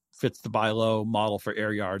MVS fits the buy low model for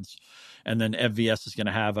air yards. And then MVS is going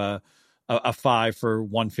to have a 5 for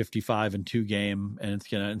 155 and 2 game. And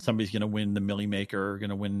somebody's going to win the Millie Maker,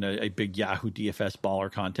 going to win a big Yahoo DFS baller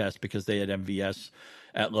contest because they had MVS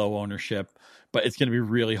at low ownership. But it's going to be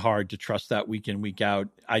really hard to trust that week in, week out.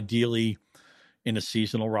 Ideally, in a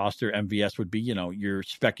seasonal roster, MVS would be, your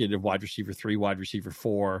speculative wide receiver 3, wide receiver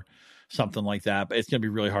 4, something like that. But it's going to be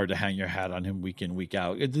really hard to hang your hat on him week in, week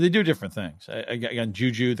out. They do different things. Again,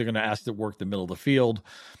 Juju, they're going to ask to work the middle of the field,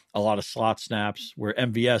 a lot of slot snaps, where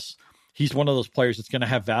MVS, he's one of those players that's going to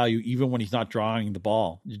have value even when he's not drawing the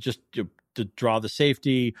ball. To draw the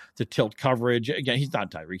safety, to tilt coverage. Again, he's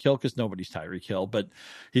not Tyreek Hill because nobody's Tyreek Hill, but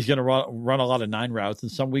he's going to run a lot of 9 routes. And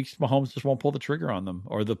some weeks Mahomes just won't pull the trigger on them,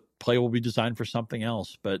 or the play will be designed for something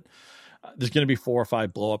else. But there's going to be 4 or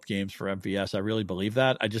 5 blow-up games for MVS. I really believe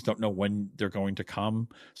that. I just don't know when they're going to come.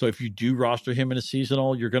 So if you do roster him in a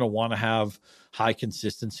seasonal, you're going to want to have high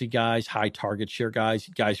consistency guys, high target share guys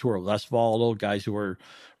who are less volatile, guys who are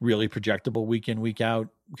really projectable week in, week out,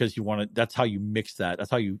 because that's how you mix that. That's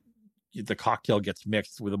how the cocktail gets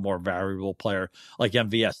mixed with a more variable player like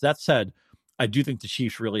MVS. That said, I do think the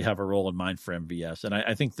Chiefs really have a role in mind for MVS. And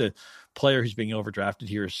I think the player who's being overdrafted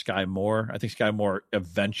here is Sky Moore. I think Sky Moore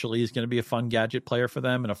eventually is going to be a fun gadget player for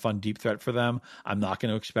them and a fun deep threat for them. I'm not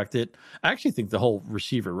going to expect it. I actually think the whole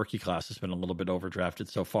receiver rookie class has been a little bit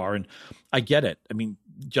overdrafted so far. And I get it. I mean,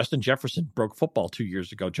 Justin Jefferson broke football 2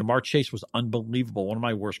 years ago. Jamar Chase was unbelievable. One of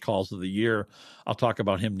my worst calls of the year. I'll talk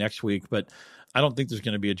about him next week. But I don't think there's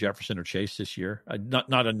going to be a Jefferson or Chase this year.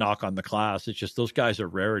 Not a knock on the class. It's just those guys are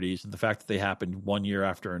rarities. And the fact that they happened one year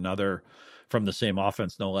after another from the same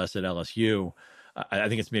offense, no less, at LSU, I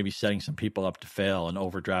think it's maybe setting some people up to fail and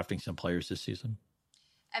overdrafting some players this season.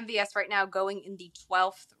 MVS right now going in the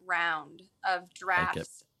 12th round of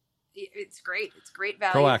drafts. It's great. It's great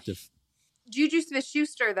value. Proactive. Juju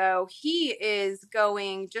Smith-Schuster, though, he is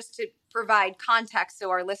going, just to provide context so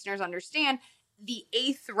our listeners understand, the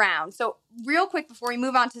 8th round. So real quick before we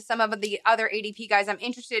move on to some of the other ADP guys, I'm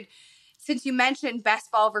interested, since you mentioned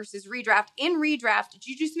best ball versus redraft. In redraft,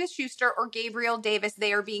 Juju Smith-Schuster or Gabriel Davis,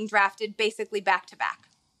 they are being drafted basically back-to-back.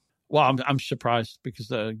 Well, I'm surprised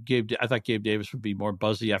because I thought Gabe Davis would be more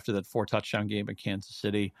buzzy after that 4-touchdown game at Kansas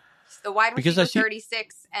City. The wide receiver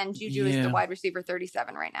 36 and Juju is the wide receiver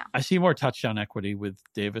 37 right now. I see more touchdown equity with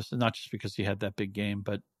Davis, and not just because he had that big game,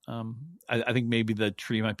 but I think maybe the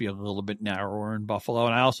tree might be a little bit narrower in Buffalo.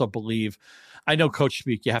 And I also believe, I know coach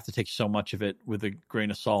speak, you have to take so much of it with a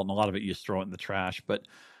grain of salt, and a lot of it you just throw it in the trash. But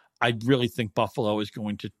I really think Buffalo is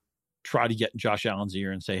going to try to get in Josh Allen's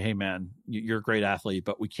ear and say, hey, man, you're a great athlete,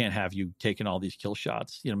 but we can't have you taking all these kill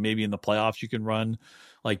shots. Maybe in the playoffs you can run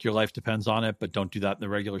like your life depends on it, but don't do that in the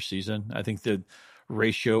regular season. I think the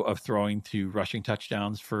ratio of throwing to rushing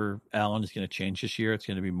touchdowns for Allen is going to change this year. It's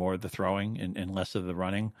going to be more of the throwing and less of the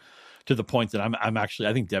running, to the point that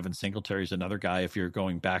I think Devin Singletary is another guy. If you're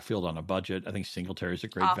going backfield on a budget, I think Singletary is a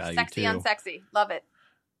great value sexy too. Unsexy. Love it.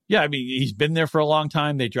 Yeah, I mean, he's been there for a long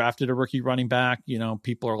time. They drafted a rookie running back.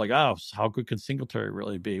 People are like, oh, how good can Singletary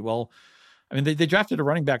really be? Well, I mean, they drafted a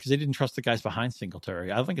running back because they didn't trust the guys behind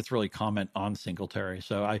Singletary. I don't think it's really comment on Singletary.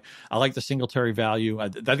 So I like the Singletary value. I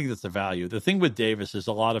think that's the value. The thing with Davis is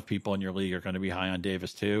a lot of people in your league are going to be high on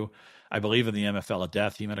Davis too. I believe in the MFL of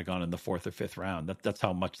death, he might have gone in the 4th or 5th round. That's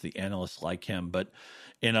how much the analysts like him. But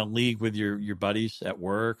in a league with your buddies at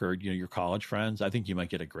work or your college friends, I think you might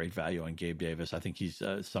get a great value on Gabe Davis. I think he's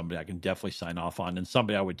somebody I can definitely sign off on, and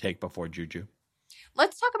somebody I would take before Juju.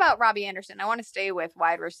 Let's talk about Robbie Anderson. I want to stay with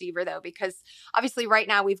wide receiver, though, because obviously right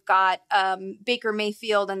now we've got Baker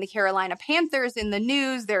Mayfield and the Carolina Panthers in the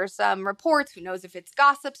news. There are some reports, who knows if it's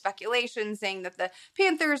gossip, speculation, saying that the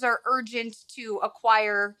Panthers are urgent to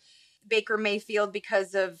acquire Baker Mayfield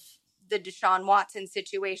because of the Deshaun Watson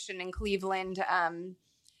situation in Cleveland.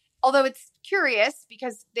 Although it's curious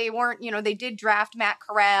because they weren't, they did draft Matt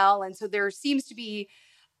Corral. And so there seems to be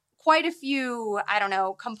quite a few,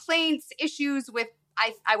 complaints, issues with,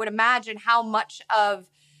 I would imagine how much of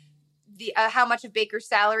Baker's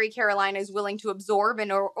salary Carolina is willing to absorb in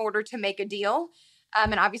order to make a deal.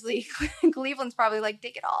 And obviously Cleveland's probably like,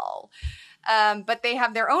 take it all. But they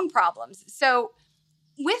have their own problems. So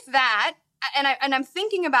with that, and I'm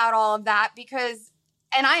thinking about all of that because,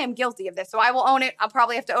 and I am guilty of this, so I will own it. I'll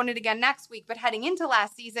probably have to own it again next week. But heading into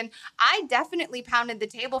last season, I definitely pounded the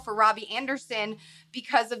table for Robbie Anderson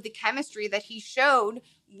because of the chemistry that he showed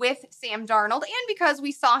with Sam Darnold, and because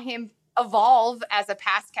we saw him evolve as a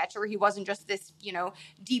pass catcher. He wasn't just this,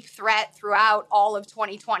 deep threat throughout all of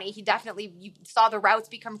 2020. He definitely, you saw the routes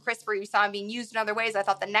become crisper. You saw him being used in other ways. I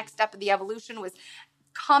thought the next step of the evolution was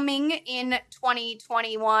coming in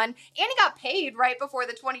 2021, and he got paid right before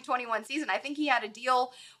the 2021 season. I think he had a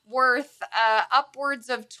deal worth upwards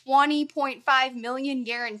of $20.5 million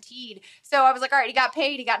guaranteed. So I was like, all right, he got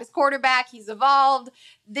paid, he got his quarterback, he's evolved.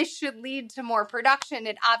 This should lead to more production.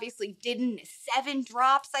 It obviously didn't. 7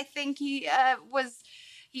 drops, I think he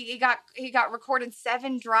got recorded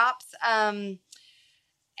 7 drops.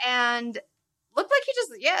 And looked like he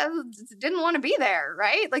just didn't want to be there,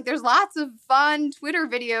 right? Like, there's lots of fun Twitter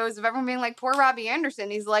videos of everyone being like, poor Robbie Anderson.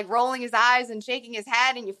 He's like rolling his eyes and shaking his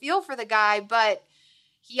head, and you feel for the guy. But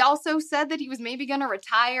he also said that he was maybe going to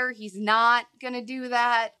retire. He's not going to do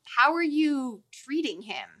that. How are you treating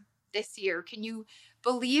him this year? Can you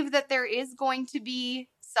believe that there is going to be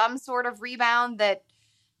some sort of rebound, that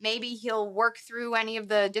maybe he'll work through any of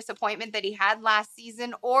the disappointment that he had last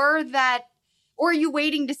season, or are you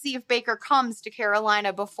waiting to see if Baker comes to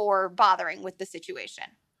Carolina before bothering with the situation?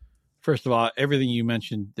 First of all, everything you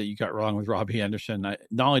mentioned that you got wrong with Robbie Anderson, not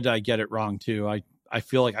only did I get it wrong too, I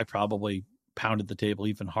feel like I probably pounded the table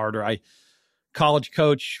even harder. College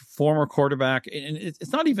coach, former quarterback, and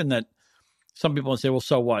it's not even that. Some people would say, well,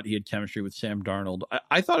 so what? He had chemistry with Sam Darnold.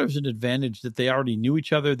 I thought it was an advantage that they already knew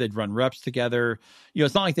each other. They'd run reps together.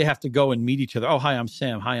 It's not like they have to go and meet each other. Oh, hi, I'm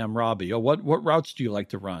Sam. Hi, I'm Robbie. Oh, what routes do you like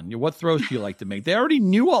to run? What throws do you like to make? They already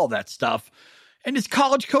knew all that stuff. And his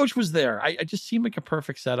college coach was there. I just seemed like a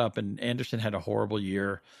perfect setup, and Anderson had a horrible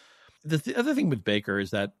year. The other thing with Baker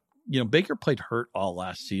is that, Baker played hurt all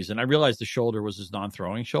last season. I realized the shoulder was his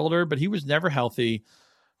non-throwing shoulder, but he was never healthy,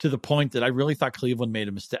 to the point that I really thought Cleveland made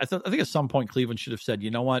a mistake. I think at some point Cleveland should have said, you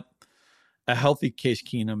know what? A healthy Case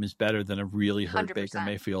Keenum is better than a really hurt 100%. Baker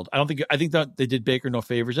Mayfield. I think that they did Baker no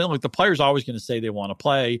favors. And look, the player's always going to say they want to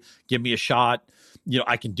play. Give me a shot.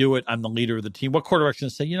 I can do it. I'm the leader of the team. What quarterback's going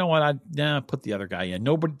to say, you know what? Put the other guy in.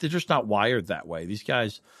 Nobody. They're just not wired that way. These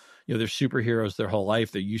guys, they're superheroes their whole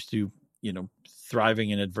life. They're used to,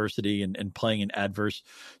 thriving in adversity and playing in adverse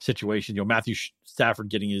situations. Matthew Stafford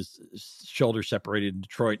getting his shoulder separated in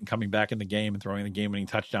Detroit and coming back in the game and throwing the game-winning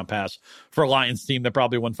touchdown pass for a Lions team that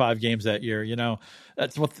probably won 5 games that year.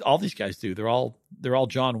 That's what all these guys do. They're all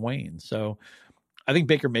John Wayne. So I think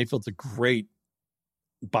Baker Mayfield's a great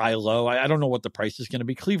buy low. I don't know what the price is going to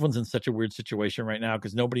be. Cleveland's in such a weird situation right now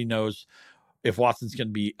because nobody knows if Watson's going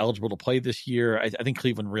to be eligible to play this year. I think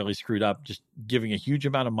Cleveland really screwed up just giving a huge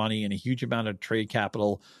amount of money and a huge amount of trade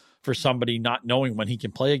capital for somebody not knowing when he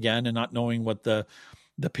can play again and not knowing what the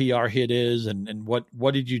PR hit is. And what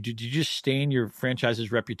did you do? Did you just stain your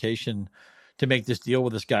franchise's reputation to make this deal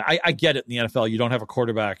with this guy? I get it in the NFL. You don't have a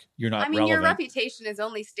quarterback. You're not relevant. Your reputation is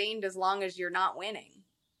only stained as long as you're not winning,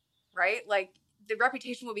 right? Like, the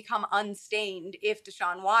reputation will become unstained if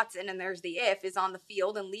Deshaun Watson, and there's the if, is on the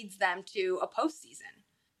field and leads them to a postseason.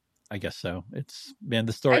 I guess so. It's,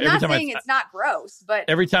 the story. I'm not saying it's not gross, but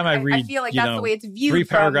every time I read, I feel like that's the way it's viewed 3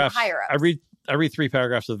 paragraphs, from higher ups. I read 3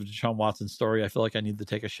 paragraphs of the Deshaun Watson story. I feel like I need to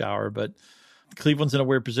take a shower, but Cleveland's in a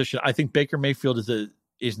weird position. I think Baker Mayfield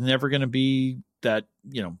is never going to be that,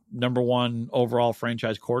 number 1 overall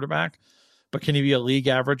franchise quarterback, but can he be a league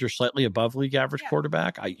average or slightly above league average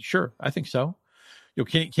quarterback? Sure. I think so.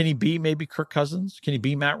 Can he be maybe Kirk Cousins? Can he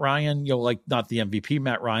be Matt Ryan? Like not the MVP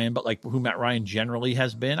Matt Ryan, but like who Matt Ryan generally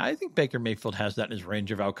has been. I think Baker Mayfield has that in his range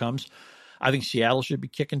of outcomes. I think Seattle should be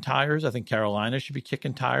kicking tires. I think Carolina should be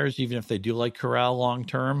kicking tires, even if they do like Corral long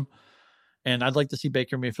term. And I'd like to see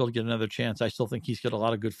Baker Mayfield get another chance. I still think he's got a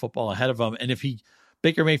lot of good football ahead of him. And if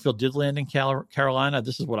Baker Mayfield did land in Carolina,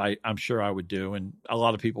 this is what I'm sure I would do. And a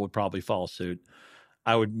lot of people would probably follow suit.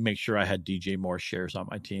 I would make sure I had DJ Moore shares on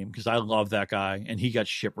my team because I love that guy. And he got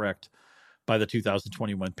shipwrecked by the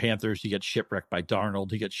 2021 Panthers. He got shipwrecked by Darnold.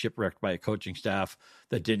 He got shipwrecked by a coaching staff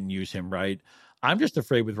that didn't use him right. I'm just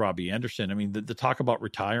afraid with Robbie Anderson. I mean, the talk about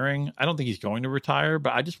retiring, I don't think he's going to retire,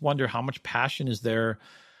 but I just wonder how much passion is there.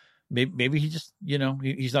 Maybe he just,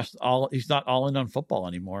 he's not all in on football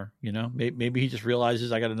anymore. Maybe he just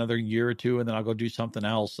realizes I got another year or two and then I'll go do something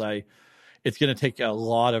else. It's going to take a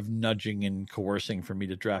lot of nudging and coercing for me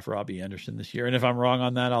to draft Robbie Anderson this year. And if I'm wrong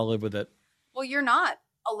on that, I'll live with it. Well, you're not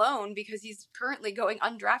alone because he's currently going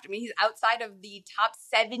undrafted. I mean, he's outside of the top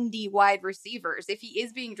 70 wide receivers. If he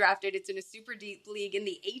is being drafted, it's in a super deep league in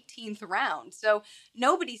the 18th round. So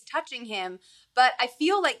nobody's touching him. But I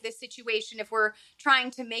feel like this situation, if we're trying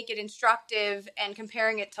to make it instructive and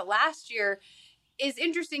comparing it to last year, is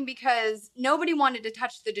interesting because nobody wanted to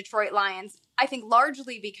touch the Detroit Lions. I think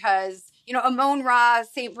largely because, Amon-Ra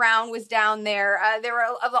St. Brown was down there. There were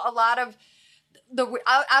a lot of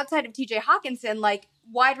outside of TJ Hawkinson, like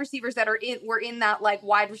wide receivers that were in that like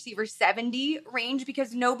wide receiver 70 range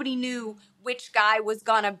because nobody knew which guy was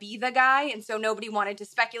going to be the guy. And so nobody wanted to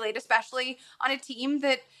speculate, especially on a team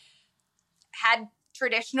that had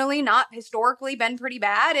traditionally, not historically, been pretty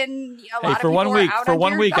bad, and a lot of people are out for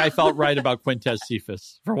 1 week, I felt right about Quintez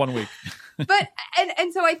Cephas for 1 week. But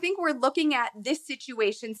and so I think we're looking at this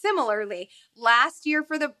situation similarly. Last year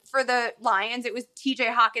for the Lions, it was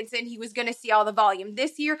TJ Hawkinson. He was going to see all the volume.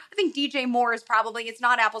 This year, I think DJ Moore is probably, it's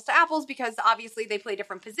not apples to apples because obviously they play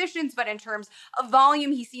different positions, but in terms of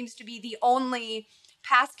volume, he seems to be the only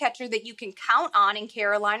pass catcher that you can count on in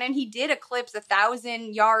Carolina, and he did eclipse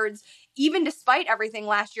 1,000 yards even despite everything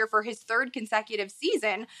last year for his 3rd consecutive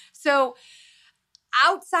season. So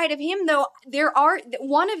outside of him, though,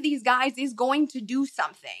 one of these guys is going to do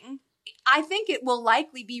something. I think it will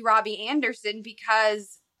likely be Robbie Anderson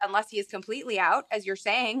because unless he is completely out, as you're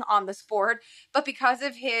saying, on the sport, but because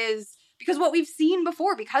what we've seen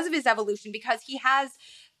before, because of his evolution, because he has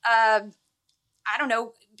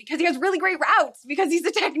because he has really great routes, because he's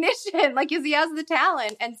a technician, because he has the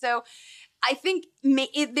talent. And so I think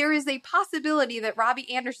there is a possibility that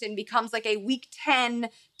Robbie Anderson becomes like a week 10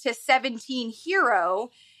 to 17 hero.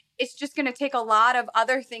 It's just going to take a lot of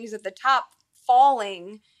other things at the top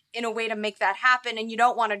falling in a way to make that happen. And you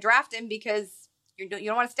don't want to draft him because you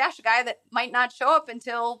don't want to stash a guy that might not show up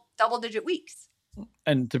until double-digit weeks.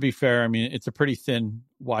 And to be fair, I mean, it's a pretty thin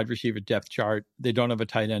wide receiver depth chart. They don't have a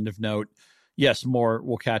tight end of note. Yes, Moore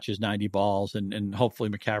will catch his 90 balls, and hopefully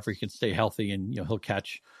McCaffrey can stay healthy and he'll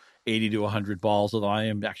catch 80 to 100 balls, although I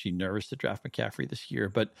am actually nervous to draft McCaffrey this year.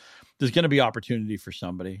 But there's going to be opportunity for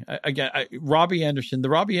somebody. Robbie Anderson, the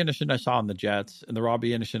Robbie Anderson I saw on the Jets and the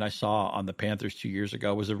Robbie Anderson I saw on the Panthers 2 years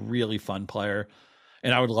ago was a really fun player,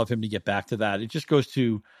 and I would love him to get back to that. It just goes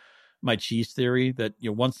to my cheese theory that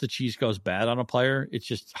once the cheese goes bad on a player, it's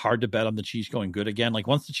just hard to bet on the cheese going good again. Like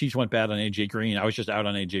once the cheese went bad on AJ Green, I was just out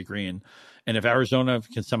on AJ Green. And if Arizona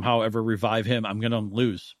can somehow ever revive him, I'm going to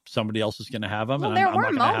lose. Somebody else is going to have him, and I'm not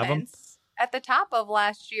going to have him. At the top of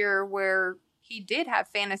last year where he did have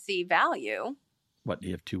fantasy value. What, do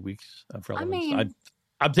you have 2 weeks of relevance? I mean,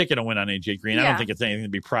 I'm taking a win on AJ Green. I Yeah. don't think it's anything to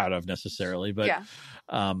be proud of necessarily, but yeah.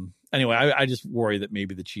 anyway, I just worry that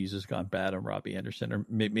maybe the cheese has gone bad on Robbie Anderson, or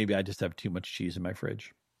maybe I just have too much cheese in my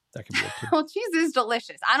fridge. That can be it too. Well, cheese is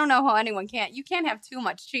delicious. I don't know how anyone can't. You can't have too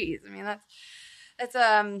much cheese. I mean, that's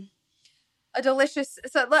a delicious.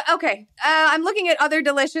 So okay, I'm looking at other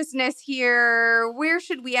deliciousness here. Where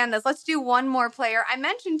should we end this? Let's do one more player. I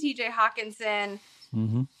mentioned TJ Hawkinson.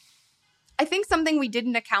 Mm-hmm. I think something we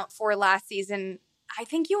didn't account for last season. I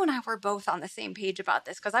think you and I were both on the same page about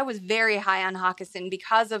this because I was very high on Hawkinson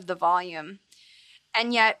because of the volume.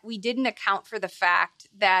 And yet we didn't account for the fact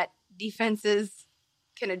that defenses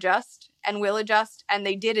can adjust and will adjust. And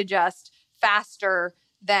they did adjust faster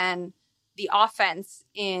than the offense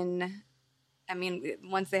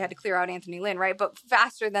once they had to clear out Anthony Lynn, right? But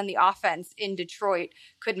faster than the offense in Detroit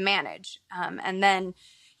could manage. And then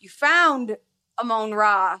you found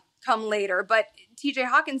Amon-Ra come later, but TJ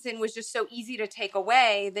Hawkinson was just so easy to take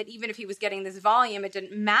away that even if he was getting this volume, it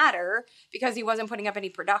didn't matter because he wasn't putting up any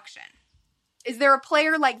production. Is there a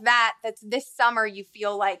player like that that's this summer you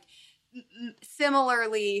feel like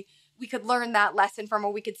similarly we could learn that lesson from,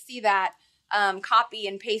 or we could see that copy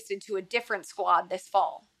and pasted to a different squad this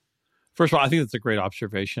fall? First of all, I think that's a great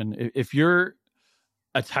observation. If you're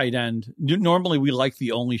a tight end, normally we like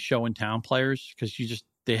the only show in town players because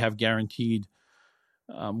they have guaranteed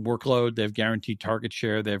workload, they have guaranteed target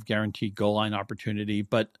share, they have guaranteed goal line opportunity.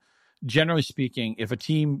 But generally speaking, if a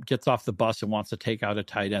team gets off the bus and wants to take out a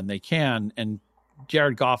tight end, they can. And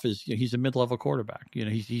Jared Goff he's a mid-level quarterback.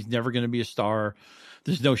 He's never going to be a star.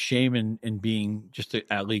 There's no shame in being just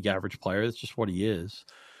a league average player. That's just what he is.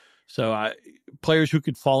 So players who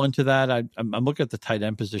could fall into that, I'm looking at the tight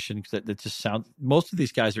end position because that just sounds. Most of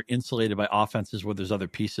these guys are insulated by offenses where there's other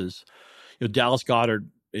pieces. Dallas Goedert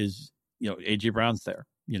is. AJ Brown's there.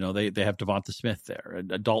 They have Devonta Smith there.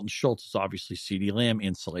 Dalton Schultz is obviously CeeDee Lamb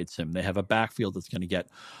insulates him. They have a backfield that's going to get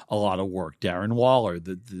a lot of work. Darren Waller,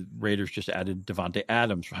 the Raiders just added Devontae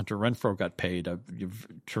Adams. Hunter Renfrow got paid. A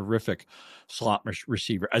terrific slot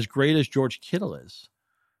receiver. As great as George Kittle is.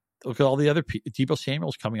 Look at all the other people. Deebo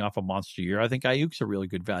Samuel's coming off a monster year. I think Ayuk's a really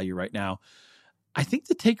good value right now. I think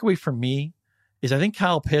the takeaway for me is I think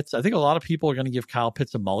a lot of people are going to give Kyle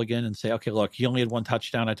Pitts a mulligan and say, okay, look, he only had one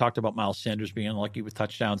touchdown. I talked about Miles Sanders being unlucky with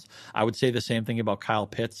touchdowns. I would say the same thing about Kyle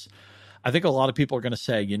Pitts. I think a lot of people are going to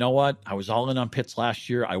say, you know what? I was all in on Pitts last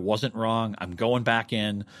year. I wasn't wrong. I'm going back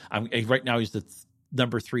in. Right now he's the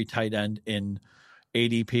number 3 tight end in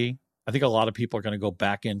ADP. I think a lot of people are going to go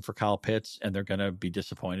back in for Kyle Pitts, and they're going to be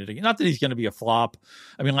disappointed. Not that he's going to be a flop.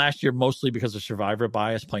 I mean, last year, mostly because of survivor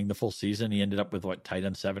bias, playing the full season, he ended up with, tight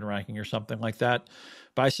end 7 ranking or something like that.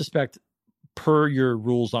 But I suspect, per your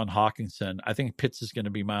rules on Hawkinson, I think Pitts is going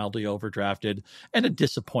to be mildly overdrafted and a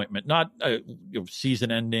disappointment. Not a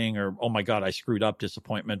season ending or, oh my God, I screwed up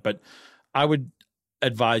disappointment. But I would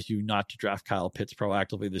advise you not to draft Kyle Pitts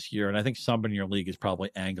proactively this year. And I think somebody in your league is probably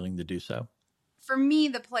angling to do so. For me,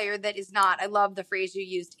 the player that is not, I love the phrase you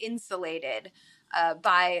used, insulated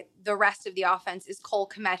by the rest of the offense is Cole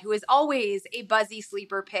Kmet, who is always a buzzy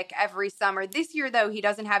sleeper pick every summer. This year, though, he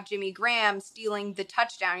doesn't have Jimmy Graham stealing the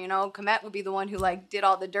touchdown. Kmet would be the one who did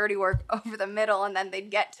all the dirty work over the middle, and then they'd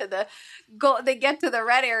get to the goal, they get to the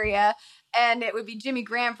red area, and it would be Jimmy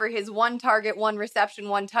Graham for his 1 target, 1 reception,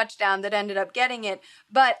 1 touchdown that ended up getting it.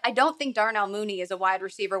 But I don't think Darnell Mooney is a wide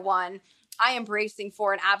receiver 1. I am bracing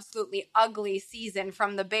for an absolutely ugly season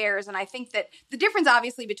from the Bears. And I think that the difference,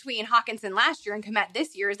 obviously, between Hawkinson last year and Kmet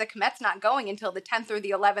this year is that Kmet's not going until the 10th or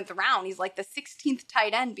the 11th round. He's like the 16th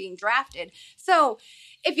tight end being drafted. So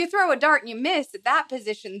if you throw a dart and you miss at that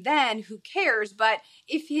position, then who cares? But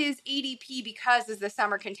if his ADP, because as the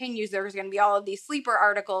summer continues, there's going to be all of these sleeper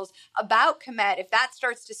articles about Kmet, if that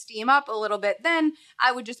starts to steam up a little bit, then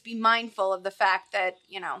I would just be mindful of the fact that,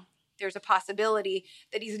 there's a possibility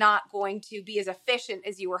that he's not going to be as efficient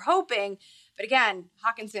as you were hoping. But again,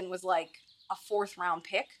 Hawkinson was like a 4th round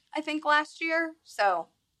pick, I think, last year. So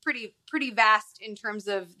pretty vast in terms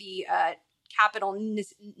of the capital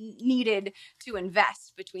needed to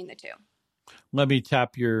invest between the two. Let me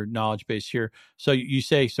tap your knowledge base here. So you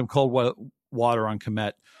say some cold water on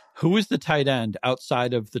Kmet. Who is the tight end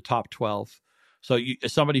outside of the top 12? So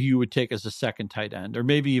somebody who you would take as a second tight end, or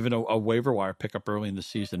maybe even a waiver wire pickup early in the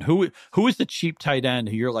season. Who is the cheap tight end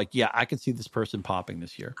who you're like, yeah, I can see this person popping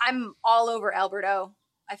this year? I'm all over Alberto.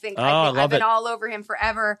 I think I've been all over him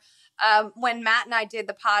forever. When Matt and I did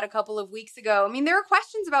the pod a couple of weeks ago, there are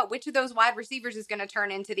questions about which of those wide receivers is going to turn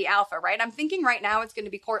into the alpha, right? I'm thinking right now it's going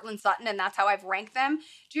to be Courtland Sutton, and that's how I've ranked them.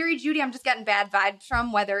 Jerry Jeudy, I'm just getting bad vibes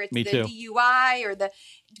from, whether it's DUI or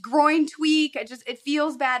groin tweak. It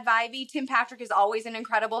feels bad vibey. Tim Patrick is always an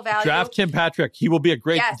incredible value. Draft Tim Patrick. He will be a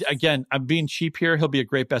great, again, I'm being cheap here. He'll be a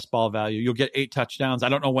great best ball value. You'll get 8 touchdowns. I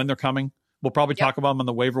don't know when they're coming. We'll probably talk about them on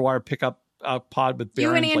the waiver wire pickup pod with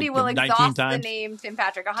Barons. You and Andy will exhaust the times. name Tim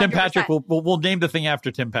Patrick. 100%. Tim Patrick, we'll name the thing after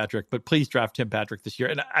Tim Patrick, but please draft Tim Patrick this year.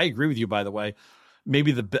 And I agree with you, by the way.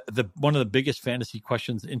 Maybe the one of the biggest fantasy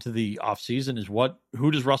questions into the offseason is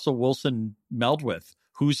who does Russell Wilson meld with?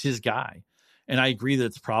 Who's his guy? And I agree that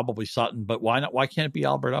it's probably Sutton, but why not? Why can't it be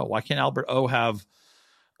Albert O? Why can't Albert O have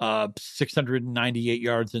 698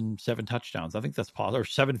 yards and 7 touchdowns? I think that's possible, or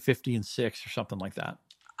 750 and 6 or something like that.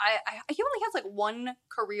 He only has like 1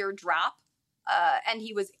 career drop, and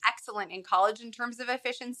he was excellent in college in terms of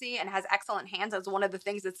efficiency and has excellent hands. That's one of the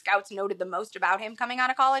things that scouts noted the most about him coming out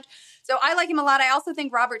of college. So I like him a lot. I also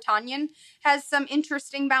think Robert Tonyan has some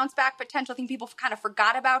interesting bounce back potential. I think people kind of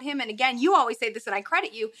forgot about him. And again, you always say this, and I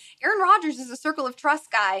credit you. Aaron Rodgers is a circle of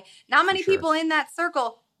trust guy. Not many people in that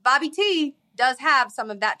circle. Bobby T does have some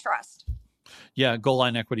of that trust. Yeah, goal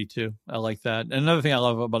line equity too. I like that. And another thing I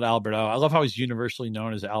love about Albert O, I love how he's universally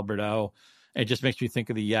known as Albert O. It just makes me think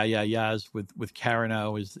of the yeahs with Karen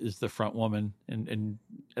O is the front woman and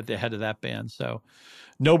at the head of that band. So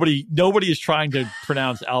nobody is trying to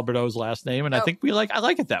pronounce Albert O's last name, and I think I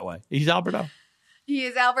like it that way. He's Albert O. He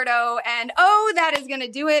is Albert O. And that is going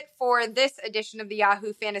to do it for this edition of the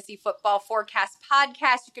Yahoo Fantasy Football Forecast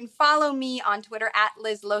podcast. You can follow me on Twitter at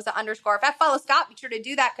 @LizLoza_. Follow Scott. Be sure to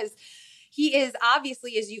do that because he is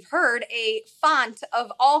obviously, as you've heard, a font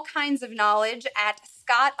of all kinds of knowledge at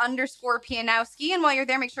Scott_Pianowski. And while you're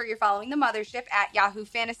there, make sure you're following the mothership at Yahoo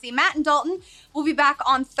Fantasy. Matt and Dalton will be back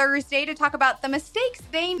on Thursday to talk about the mistakes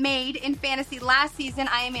they made in fantasy last season.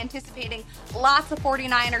 I am anticipating lots of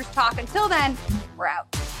 49ers talk. Until then, we're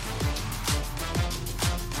out.